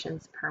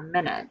revolutions per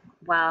minute.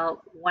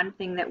 Well, one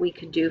thing that we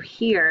could do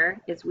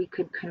here is we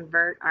could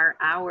convert our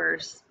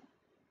hours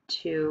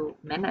to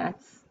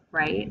minutes,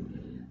 right?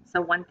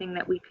 So one thing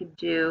that we could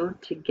do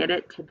to get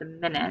it to the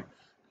minutes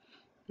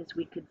is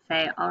we could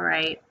say, all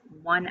right,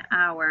 1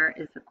 hour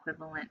is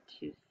equivalent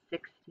to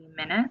 60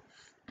 minutes.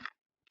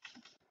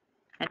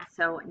 And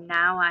so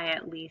now I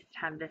at least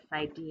have this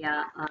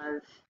idea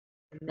of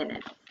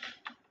minutes.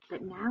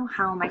 But now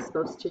how am I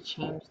supposed to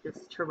change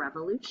this to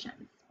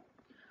revolutions?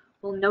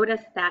 Well,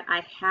 notice that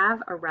I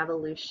have a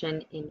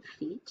revolution in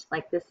feet.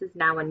 Like this is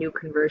now a new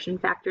conversion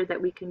factor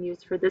that we can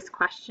use for this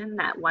question,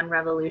 that 1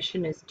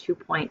 revolution is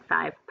 2.5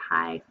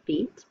 pi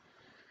feet.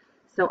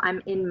 So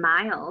I'm in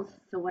miles.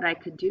 So what I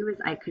could do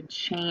is I could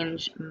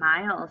change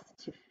miles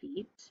to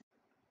feet.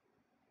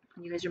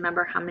 You guys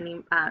remember how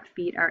many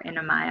feet are in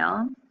a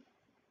mile?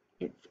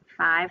 It's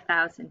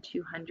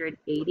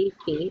 5,280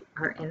 feet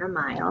are in a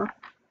mile.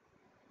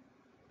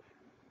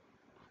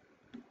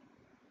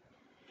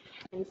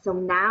 And so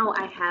now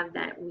I have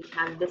that we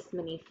have this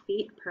many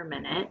feet per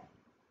minute.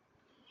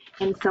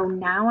 And so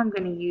now I'm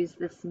going to use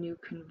this new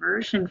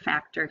conversion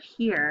factor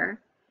here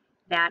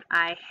that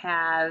I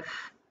have,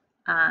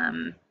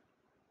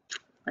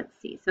 let's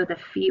see, so the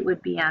feet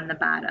would be on the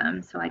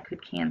bottom, so I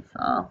could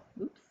cancel.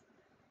 Oops.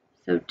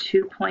 So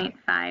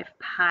 2.5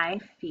 pi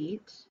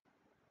feet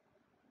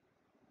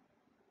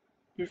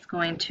is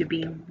going to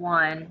be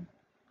 1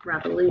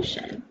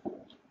 revolution.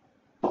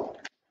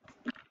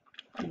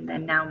 And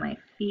then now my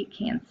feet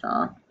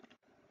cancel.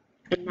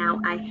 And now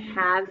I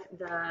have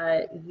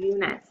the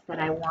units that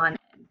I wanted.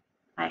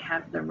 I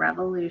have the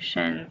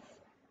revolutions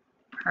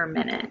per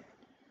minute.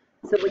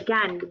 So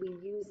again, we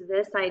use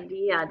this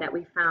idea that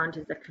we found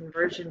as a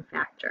conversion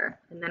factor,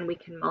 and then we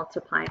can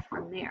multiply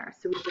from there.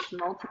 So we just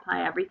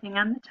multiply everything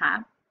on the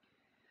top.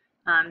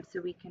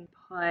 So we can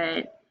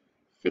put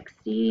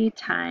 60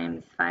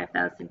 times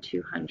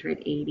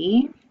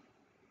 5,280,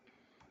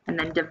 and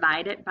then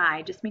divide it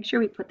by, just make sure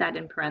we put that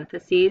in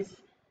parentheses,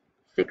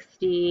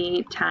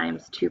 60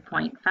 times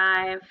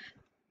 2.5.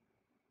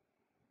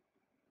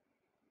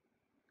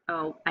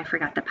 Oh, I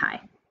forgot the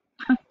pi.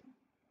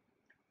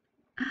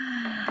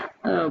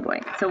 Oh boy.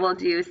 So we'll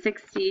do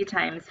 60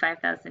 times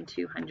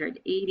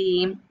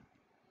 5,280.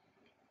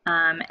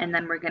 And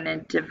then we're going to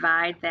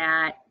divide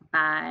that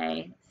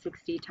by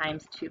 60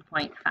 times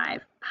 2.5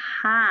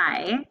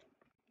 pi.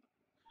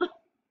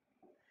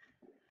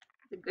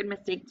 It's a good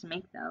mistake to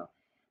make though.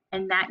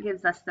 And that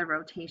gives us the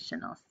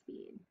rotational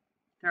speed.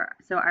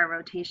 So our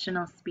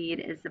rotational speed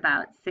is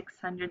about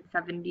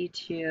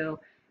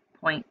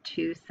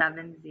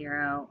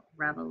 672.270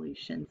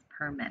 revolutions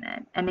per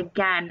minute. And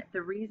again,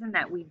 the reason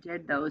that we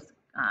did those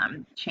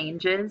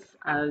changes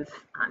of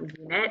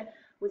unit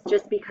was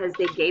just because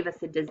they gave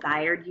us a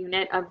desired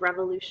unit of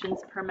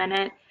revolutions per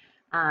minute.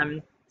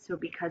 So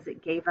because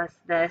it gave us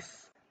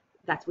this,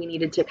 we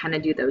needed to kind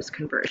of do those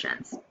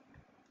conversions.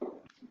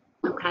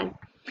 Okay.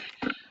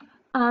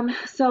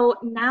 So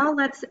now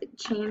let's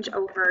change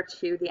over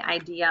to the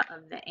idea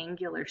of the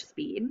angular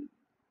speed.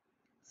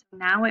 So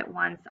now it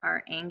wants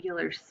our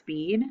angular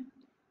speed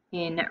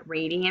in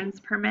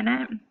radians per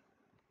minute.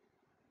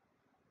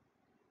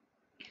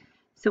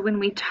 So when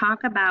we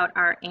talk about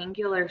our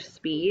angular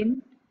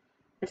speed,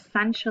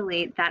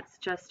 essentially that's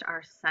just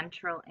our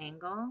central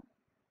angle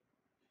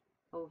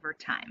over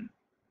time.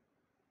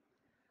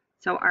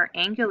 So our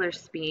angular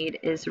speed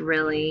is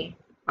really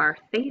our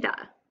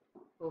theta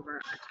over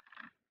our time.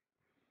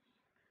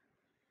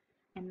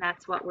 And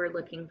that's what we're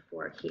looking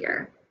for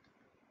here.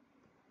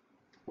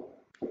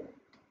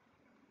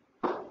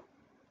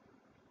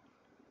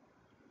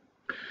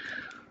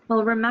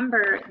 Well,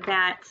 remember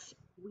that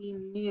we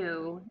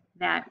knew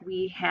that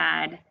we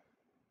had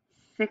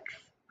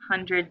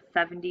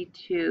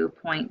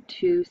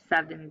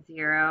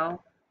 672.270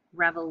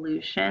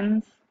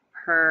 revolutions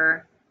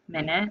per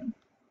minute.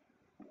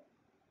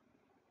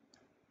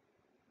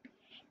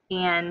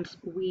 And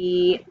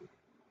we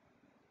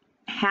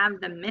have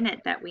the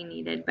minute that we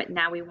needed, but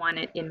now we want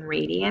it in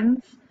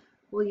radians.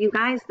 Well, you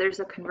guys, there's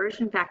a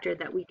conversion factor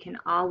that we can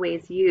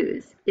always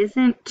use.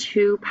 Isn't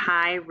 2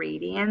 pi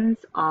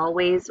radians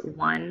always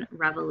 1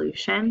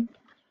 revolution?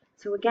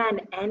 So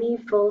again, any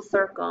full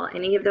circle,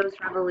 any of those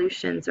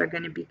revolutions are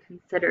going to be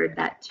considered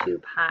that 2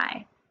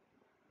 pi.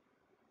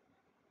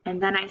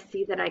 And then I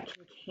see that I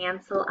can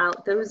cancel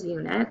out those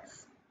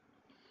units.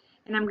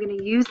 And I'm going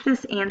to use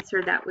this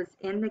answer that was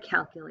in the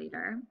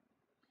calculator.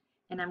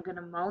 And I'm going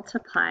to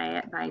multiply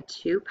it by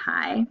 2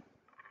 pi.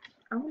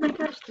 Oh my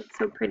gosh, that's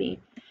so pretty.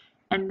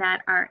 And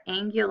that our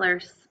angular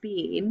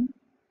speed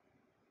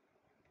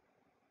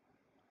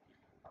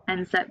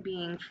ends up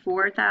being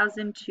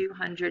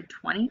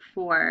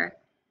 4,224,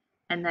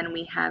 and then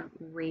we have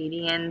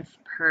radians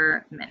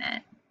per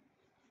minute.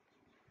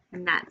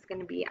 And that's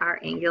going to be our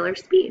angular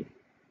speed.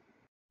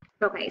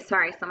 Okay,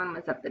 sorry, someone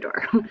was at the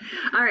door.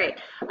 All right,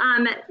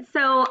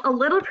 so a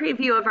little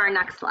preview of our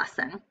next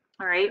lesson.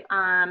 All right,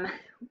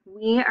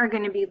 we are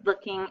going to be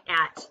looking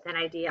at that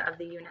idea of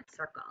the unit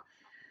circle.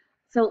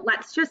 So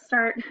let's just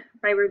start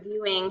by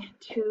reviewing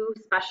 2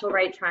 special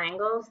right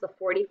triangles, the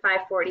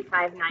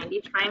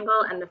 45-45-90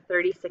 triangle and the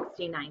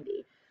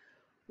 30-60-90.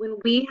 When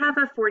we have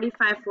a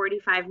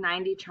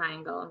 45-45-90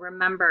 triangle,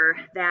 remember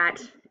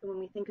that when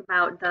we think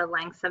about the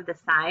lengths of the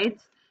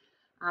sides,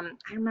 I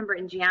remember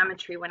in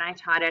geometry when I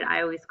taught it,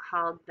 I always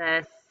called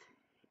this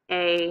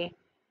A,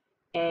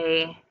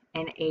 and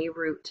A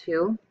root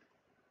 2.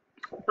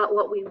 But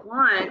what we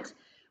want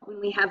when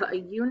we have a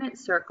unit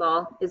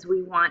circle is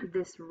we want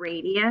this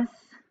radius,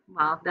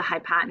 well, the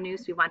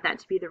hypotenuse, we want that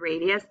to be the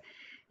radius,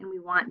 and we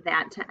want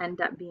that to end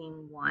up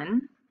being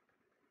 1.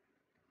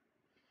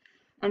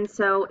 And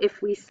so if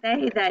we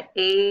say that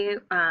A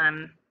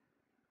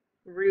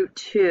root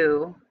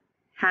 2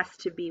 has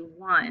to be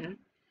 1,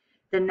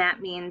 then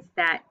that means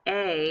that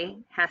A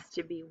has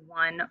to be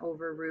 1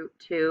 over root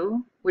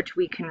 2, which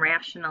we can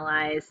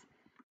rationalize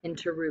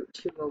into root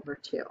 2 over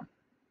 2.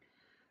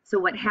 So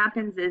what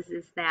happens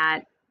is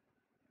that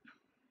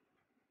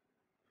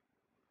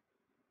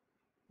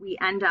we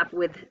end up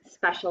with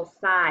special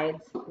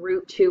sides,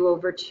 root 2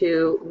 over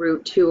 2,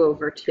 root 2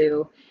 over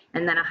 2,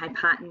 and then a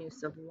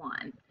hypotenuse of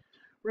 1.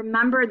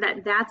 Remember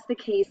that that's the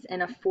case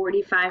in a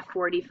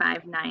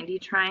 45-45-90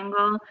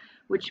 triangle,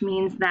 which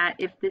means that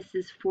if this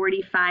is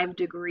 45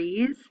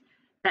 degrees,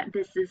 that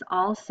this is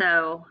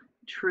also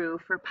true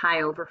for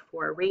pi over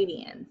 4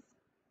 radians.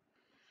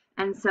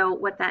 And so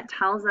what that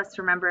tells us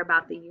to remember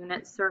about the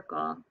unit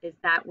circle is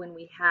that when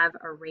we have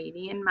a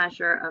radian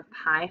measure of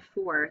pi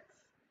fourths,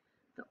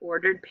 the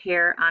ordered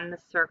pair on the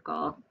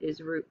circle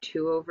is root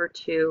 2 over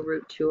 2,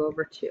 root 2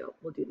 over 2.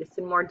 We'll do this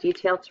in more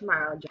detail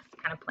tomorrow, just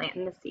kind of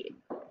planting the seed,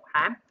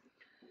 okay?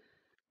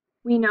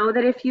 We know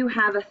that if you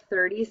have a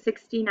 30,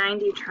 60,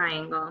 90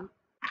 triangle,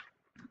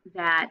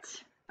 that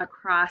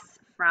across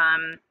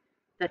from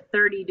the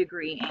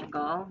 30-degree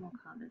angle, we'll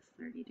call this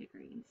 30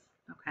 degrees,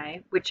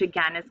 okay, which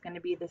again is going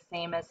to be the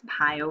same as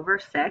pi over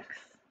 6,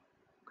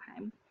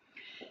 okay,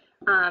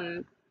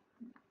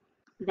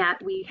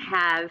 that we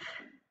have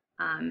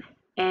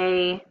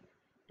a,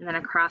 and then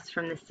across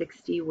from the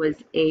 60 was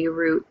a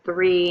root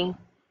 3,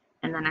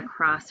 and then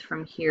across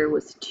from here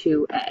was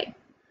 2a.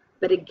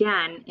 But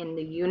again, in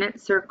the unit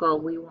circle,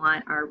 we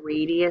want our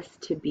radius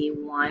to be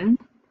 1.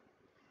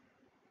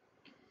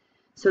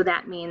 So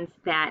that means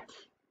that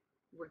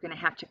we're going to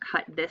have to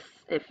cut this.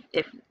 If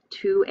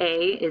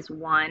 2a is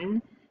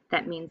 1,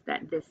 that means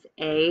that this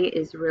a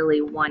is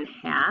really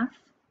 1/2.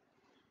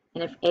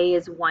 And if a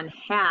is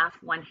 1/2,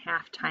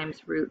 1/2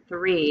 times root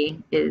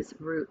 3 is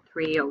root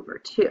 3 over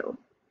 2.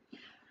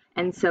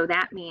 And so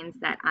that means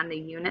that on the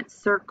unit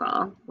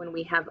circle, when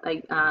we have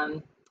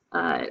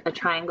a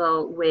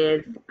triangle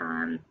with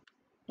an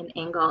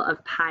angle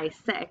of pi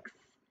 6,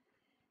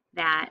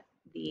 that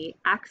the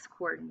x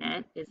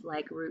coordinate is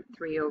like root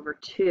 3 over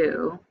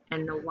 2,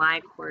 and the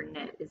y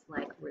coordinate is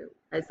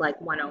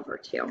like 1 over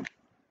 2.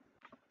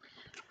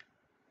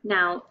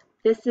 Now,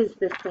 this is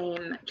the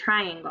same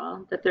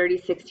triangle, the 30,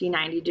 60,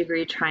 90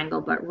 degree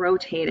triangle, but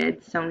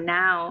rotated. So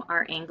now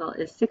our angle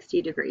is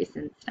 60 degrees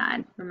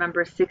instead.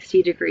 Remember,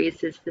 60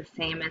 degrees is the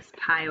same as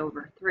pi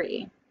over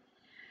 3.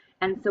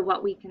 And so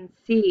what we can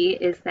see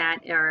is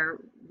that our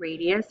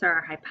radius, or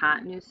our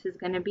hypotenuse, is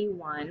going to be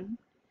 1.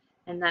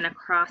 And then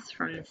across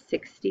from the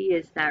 60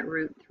 is that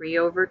root 3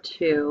 over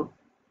 2.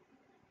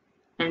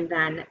 And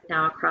then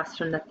now across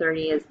from the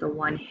 30 is the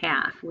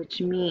 1/2, which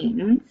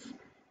means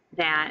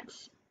that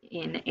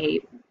in a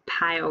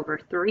pi over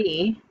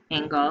 3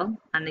 angle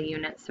on the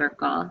unit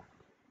circle,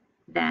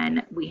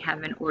 then we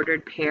have an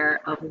ordered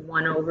pair of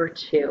 1 over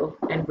 2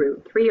 and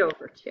root 3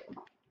 over 2.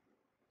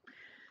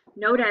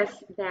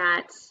 Notice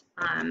that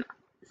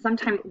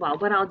sometimes, well,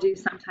 what I'll do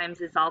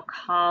sometimes is I'll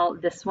call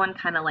this one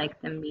kind of like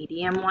the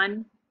medium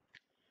one.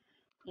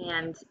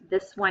 And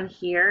this one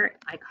here,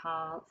 I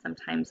call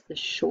sometimes the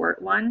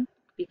short one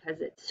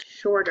because it's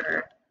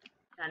shorter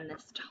than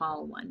this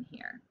tall one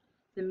here.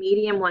 The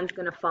medium one's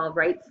going to fall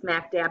right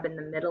smack dab in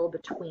the middle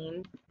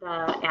between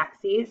the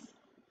axes.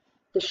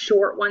 The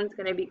short one's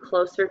going to be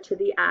closer to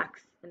the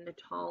x, and the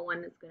tall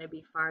one is going to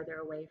be farther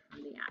away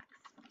from the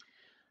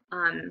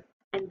x.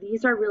 And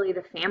these are really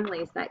the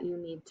families that you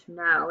need to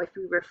know. If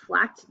we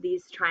reflect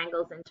these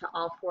triangles into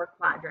all 4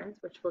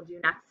 quadrants, which we'll do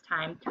next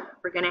time,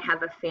 we're going to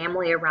have a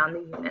family around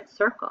the unit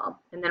circle.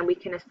 And then we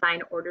can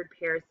assign ordered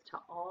pairs to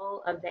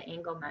all of the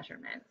angle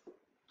measurements.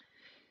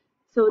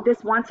 So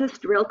this wants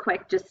us real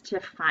quick just to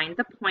find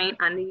the point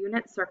on the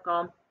unit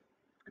circle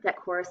that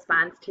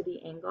corresponds to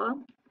the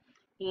angle.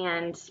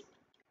 And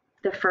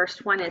the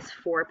first one is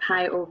 4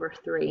 pi over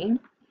 3.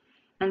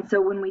 And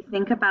so when we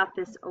think about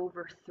this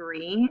over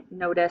 3,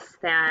 notice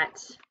that,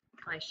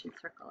 I should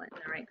circle it in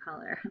the right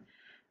color.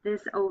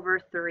 This over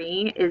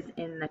 3 is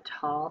in the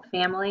tall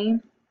family.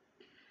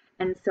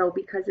 And so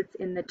because it's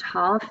in the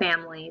tall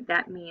family,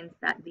 that means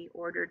that the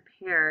ordered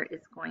pair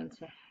is going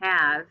to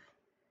have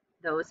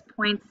those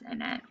points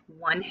in it,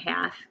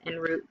 1/2 and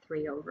root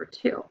 3 over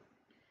 2.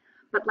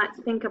 But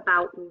let's think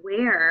about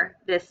where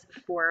this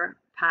 4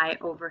 pi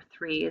over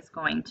 3 is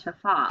going to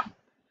fall.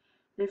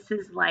 This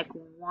is like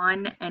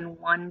 1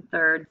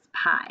 1/3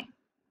 pi.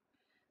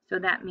 So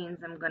that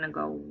means I'm going to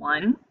go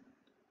 1,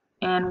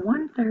 and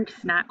 1/3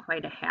 is not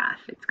quite a half.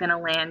 It's going to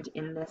land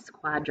in this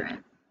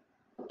quadrant.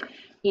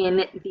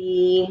 In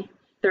the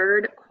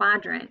third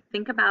quadrant,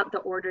 think about the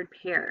ordered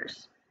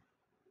pairs.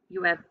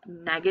 You have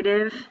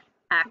negative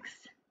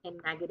x and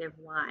negative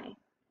y.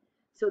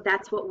 So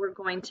that's what we're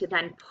going to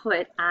then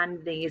put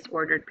on these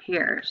ordered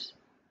pairs.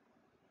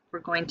 We're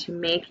going to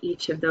make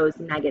each of those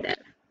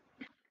negative.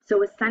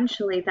 So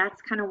essentially,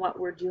 that's kind of what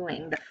we're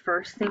doing. The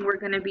first thing we're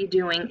going to be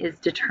doing is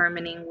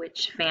determining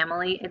which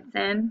family it's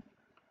in.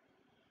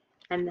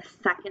 And the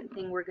second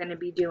thing we're going to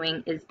be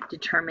doing is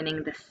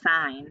determining the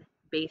sign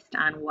based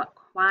on what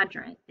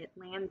quadrant it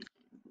lands in.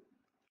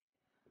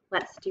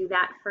 Let's do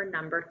that for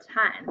number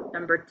 10.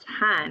 Number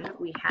 10,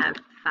 we have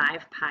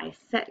 5 pi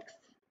 6.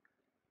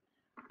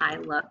 I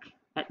look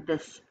at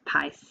this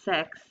pi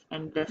 6,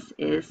 and this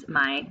is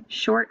my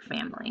short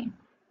family.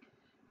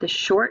 The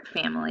short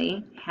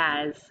family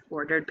has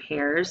ordered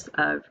pairs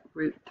of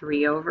root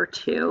 3 over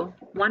 2,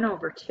 1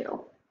 over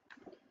 2.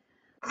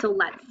 So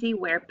let's see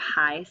where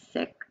 5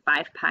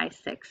 pi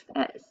 6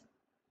 is.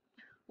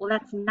 Well,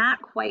 that's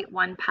not quite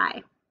 1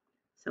 pi.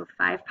 So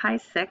 5 pi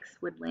 6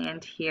 would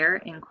land here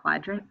in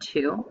quadrant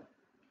 2.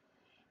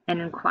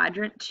 And in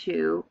quadrant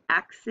 2,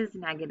 x is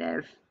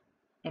negative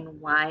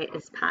and y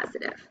is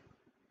positive.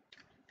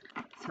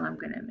 So I'm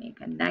going to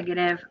make a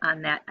negative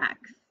on that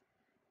x.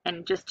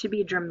 And just to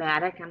be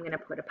dramatic, I'm going to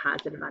put a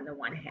positive on the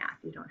 1/2.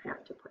 You don't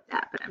have to put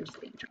that, but I'm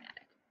just being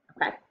dramatic.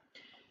 Okay.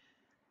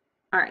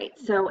 All right,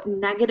 so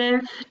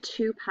negative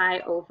 2 pi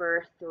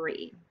over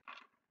 3.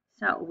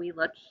 So we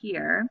look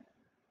here,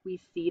 we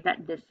see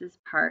that this is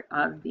part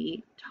of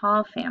the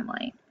tall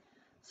family.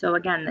 So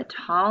again, the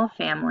tall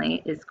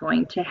family is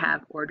going to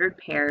have ordered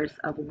pairs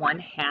of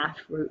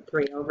 1/2 root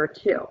 3 over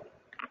 2.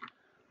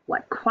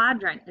 What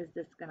quadrant is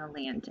this going to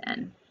land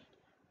in?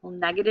 Well,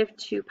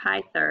 -2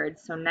 pi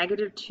thirds, so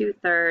 -2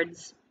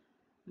 thirds,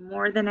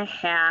 more than a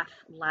half,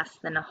 less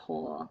than a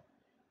whole.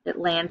 It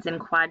lands in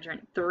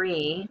quadrant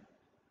 3,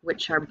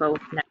 which are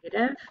both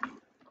negative.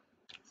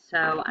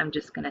 So I'm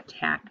just going to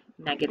tack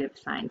negative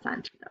signs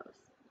onto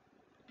those.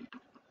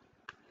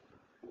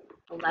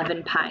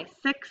 11 pi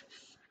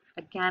sixths.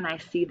 Again, I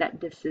see that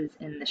this is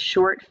in the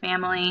short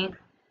family.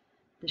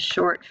 The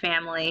short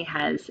family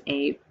has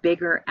a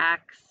bigger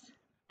x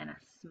and a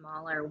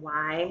smaller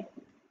y.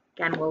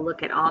 Again, we'll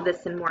look at all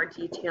this in more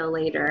detail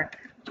later.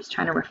 Just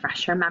trying to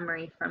refresh our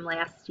memory from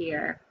last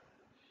year.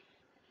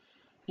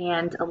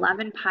 And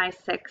 11 pi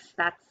sixths,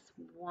 that's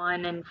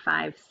 1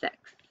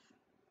 5/6.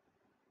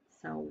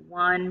 So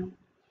 1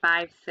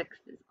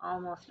 5/6 is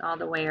almost all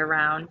the way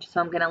around.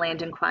 So I'm going to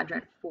land in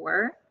quadrant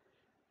 4,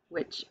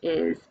 which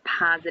is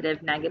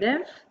positive,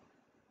 negative.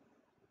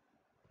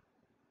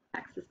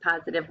 X is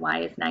positive, Y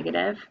is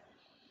negative.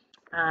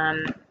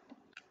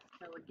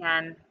 So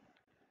again,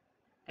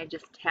 I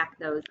just tack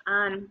those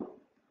on.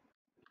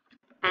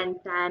 And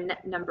then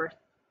number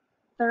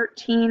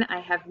 13, I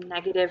have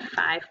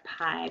 -5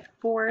 pi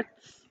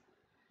fourths.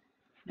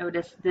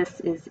 Notice this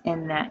is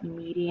in that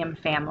medium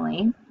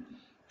family.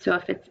 So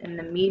if it's in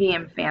the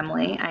medium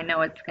family, I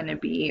know it's going to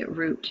be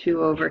root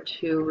 2 over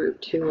 2,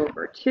 root 2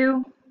 over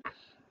 2.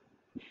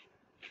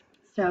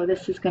 So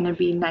this is going to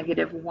be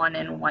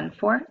 -1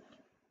 1/4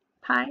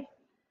 pi.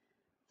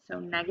 So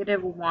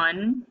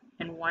 -1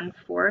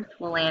 1/4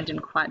 will land in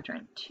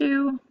quadrant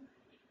 2.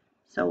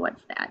 So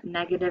what's that?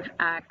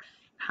 -x,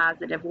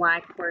 positive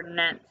y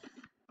coordinates.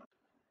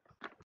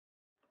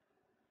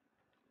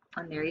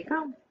 And there you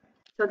go.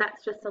 So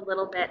that's just a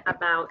little bit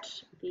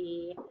about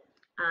the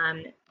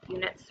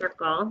unit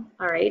circle.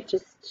 All right,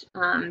 just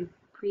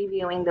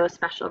previewing those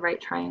special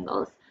right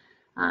triangles.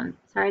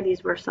 Sorry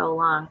these were so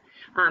long,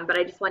 but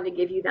I just wanted to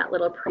give you that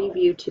little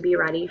preview to be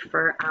ready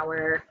for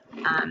our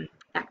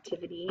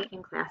activity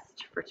in class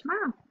for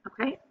tomorrow.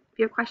 Okay, if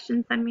you have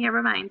questions, send me a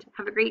reminder.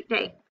 Have a great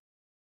day.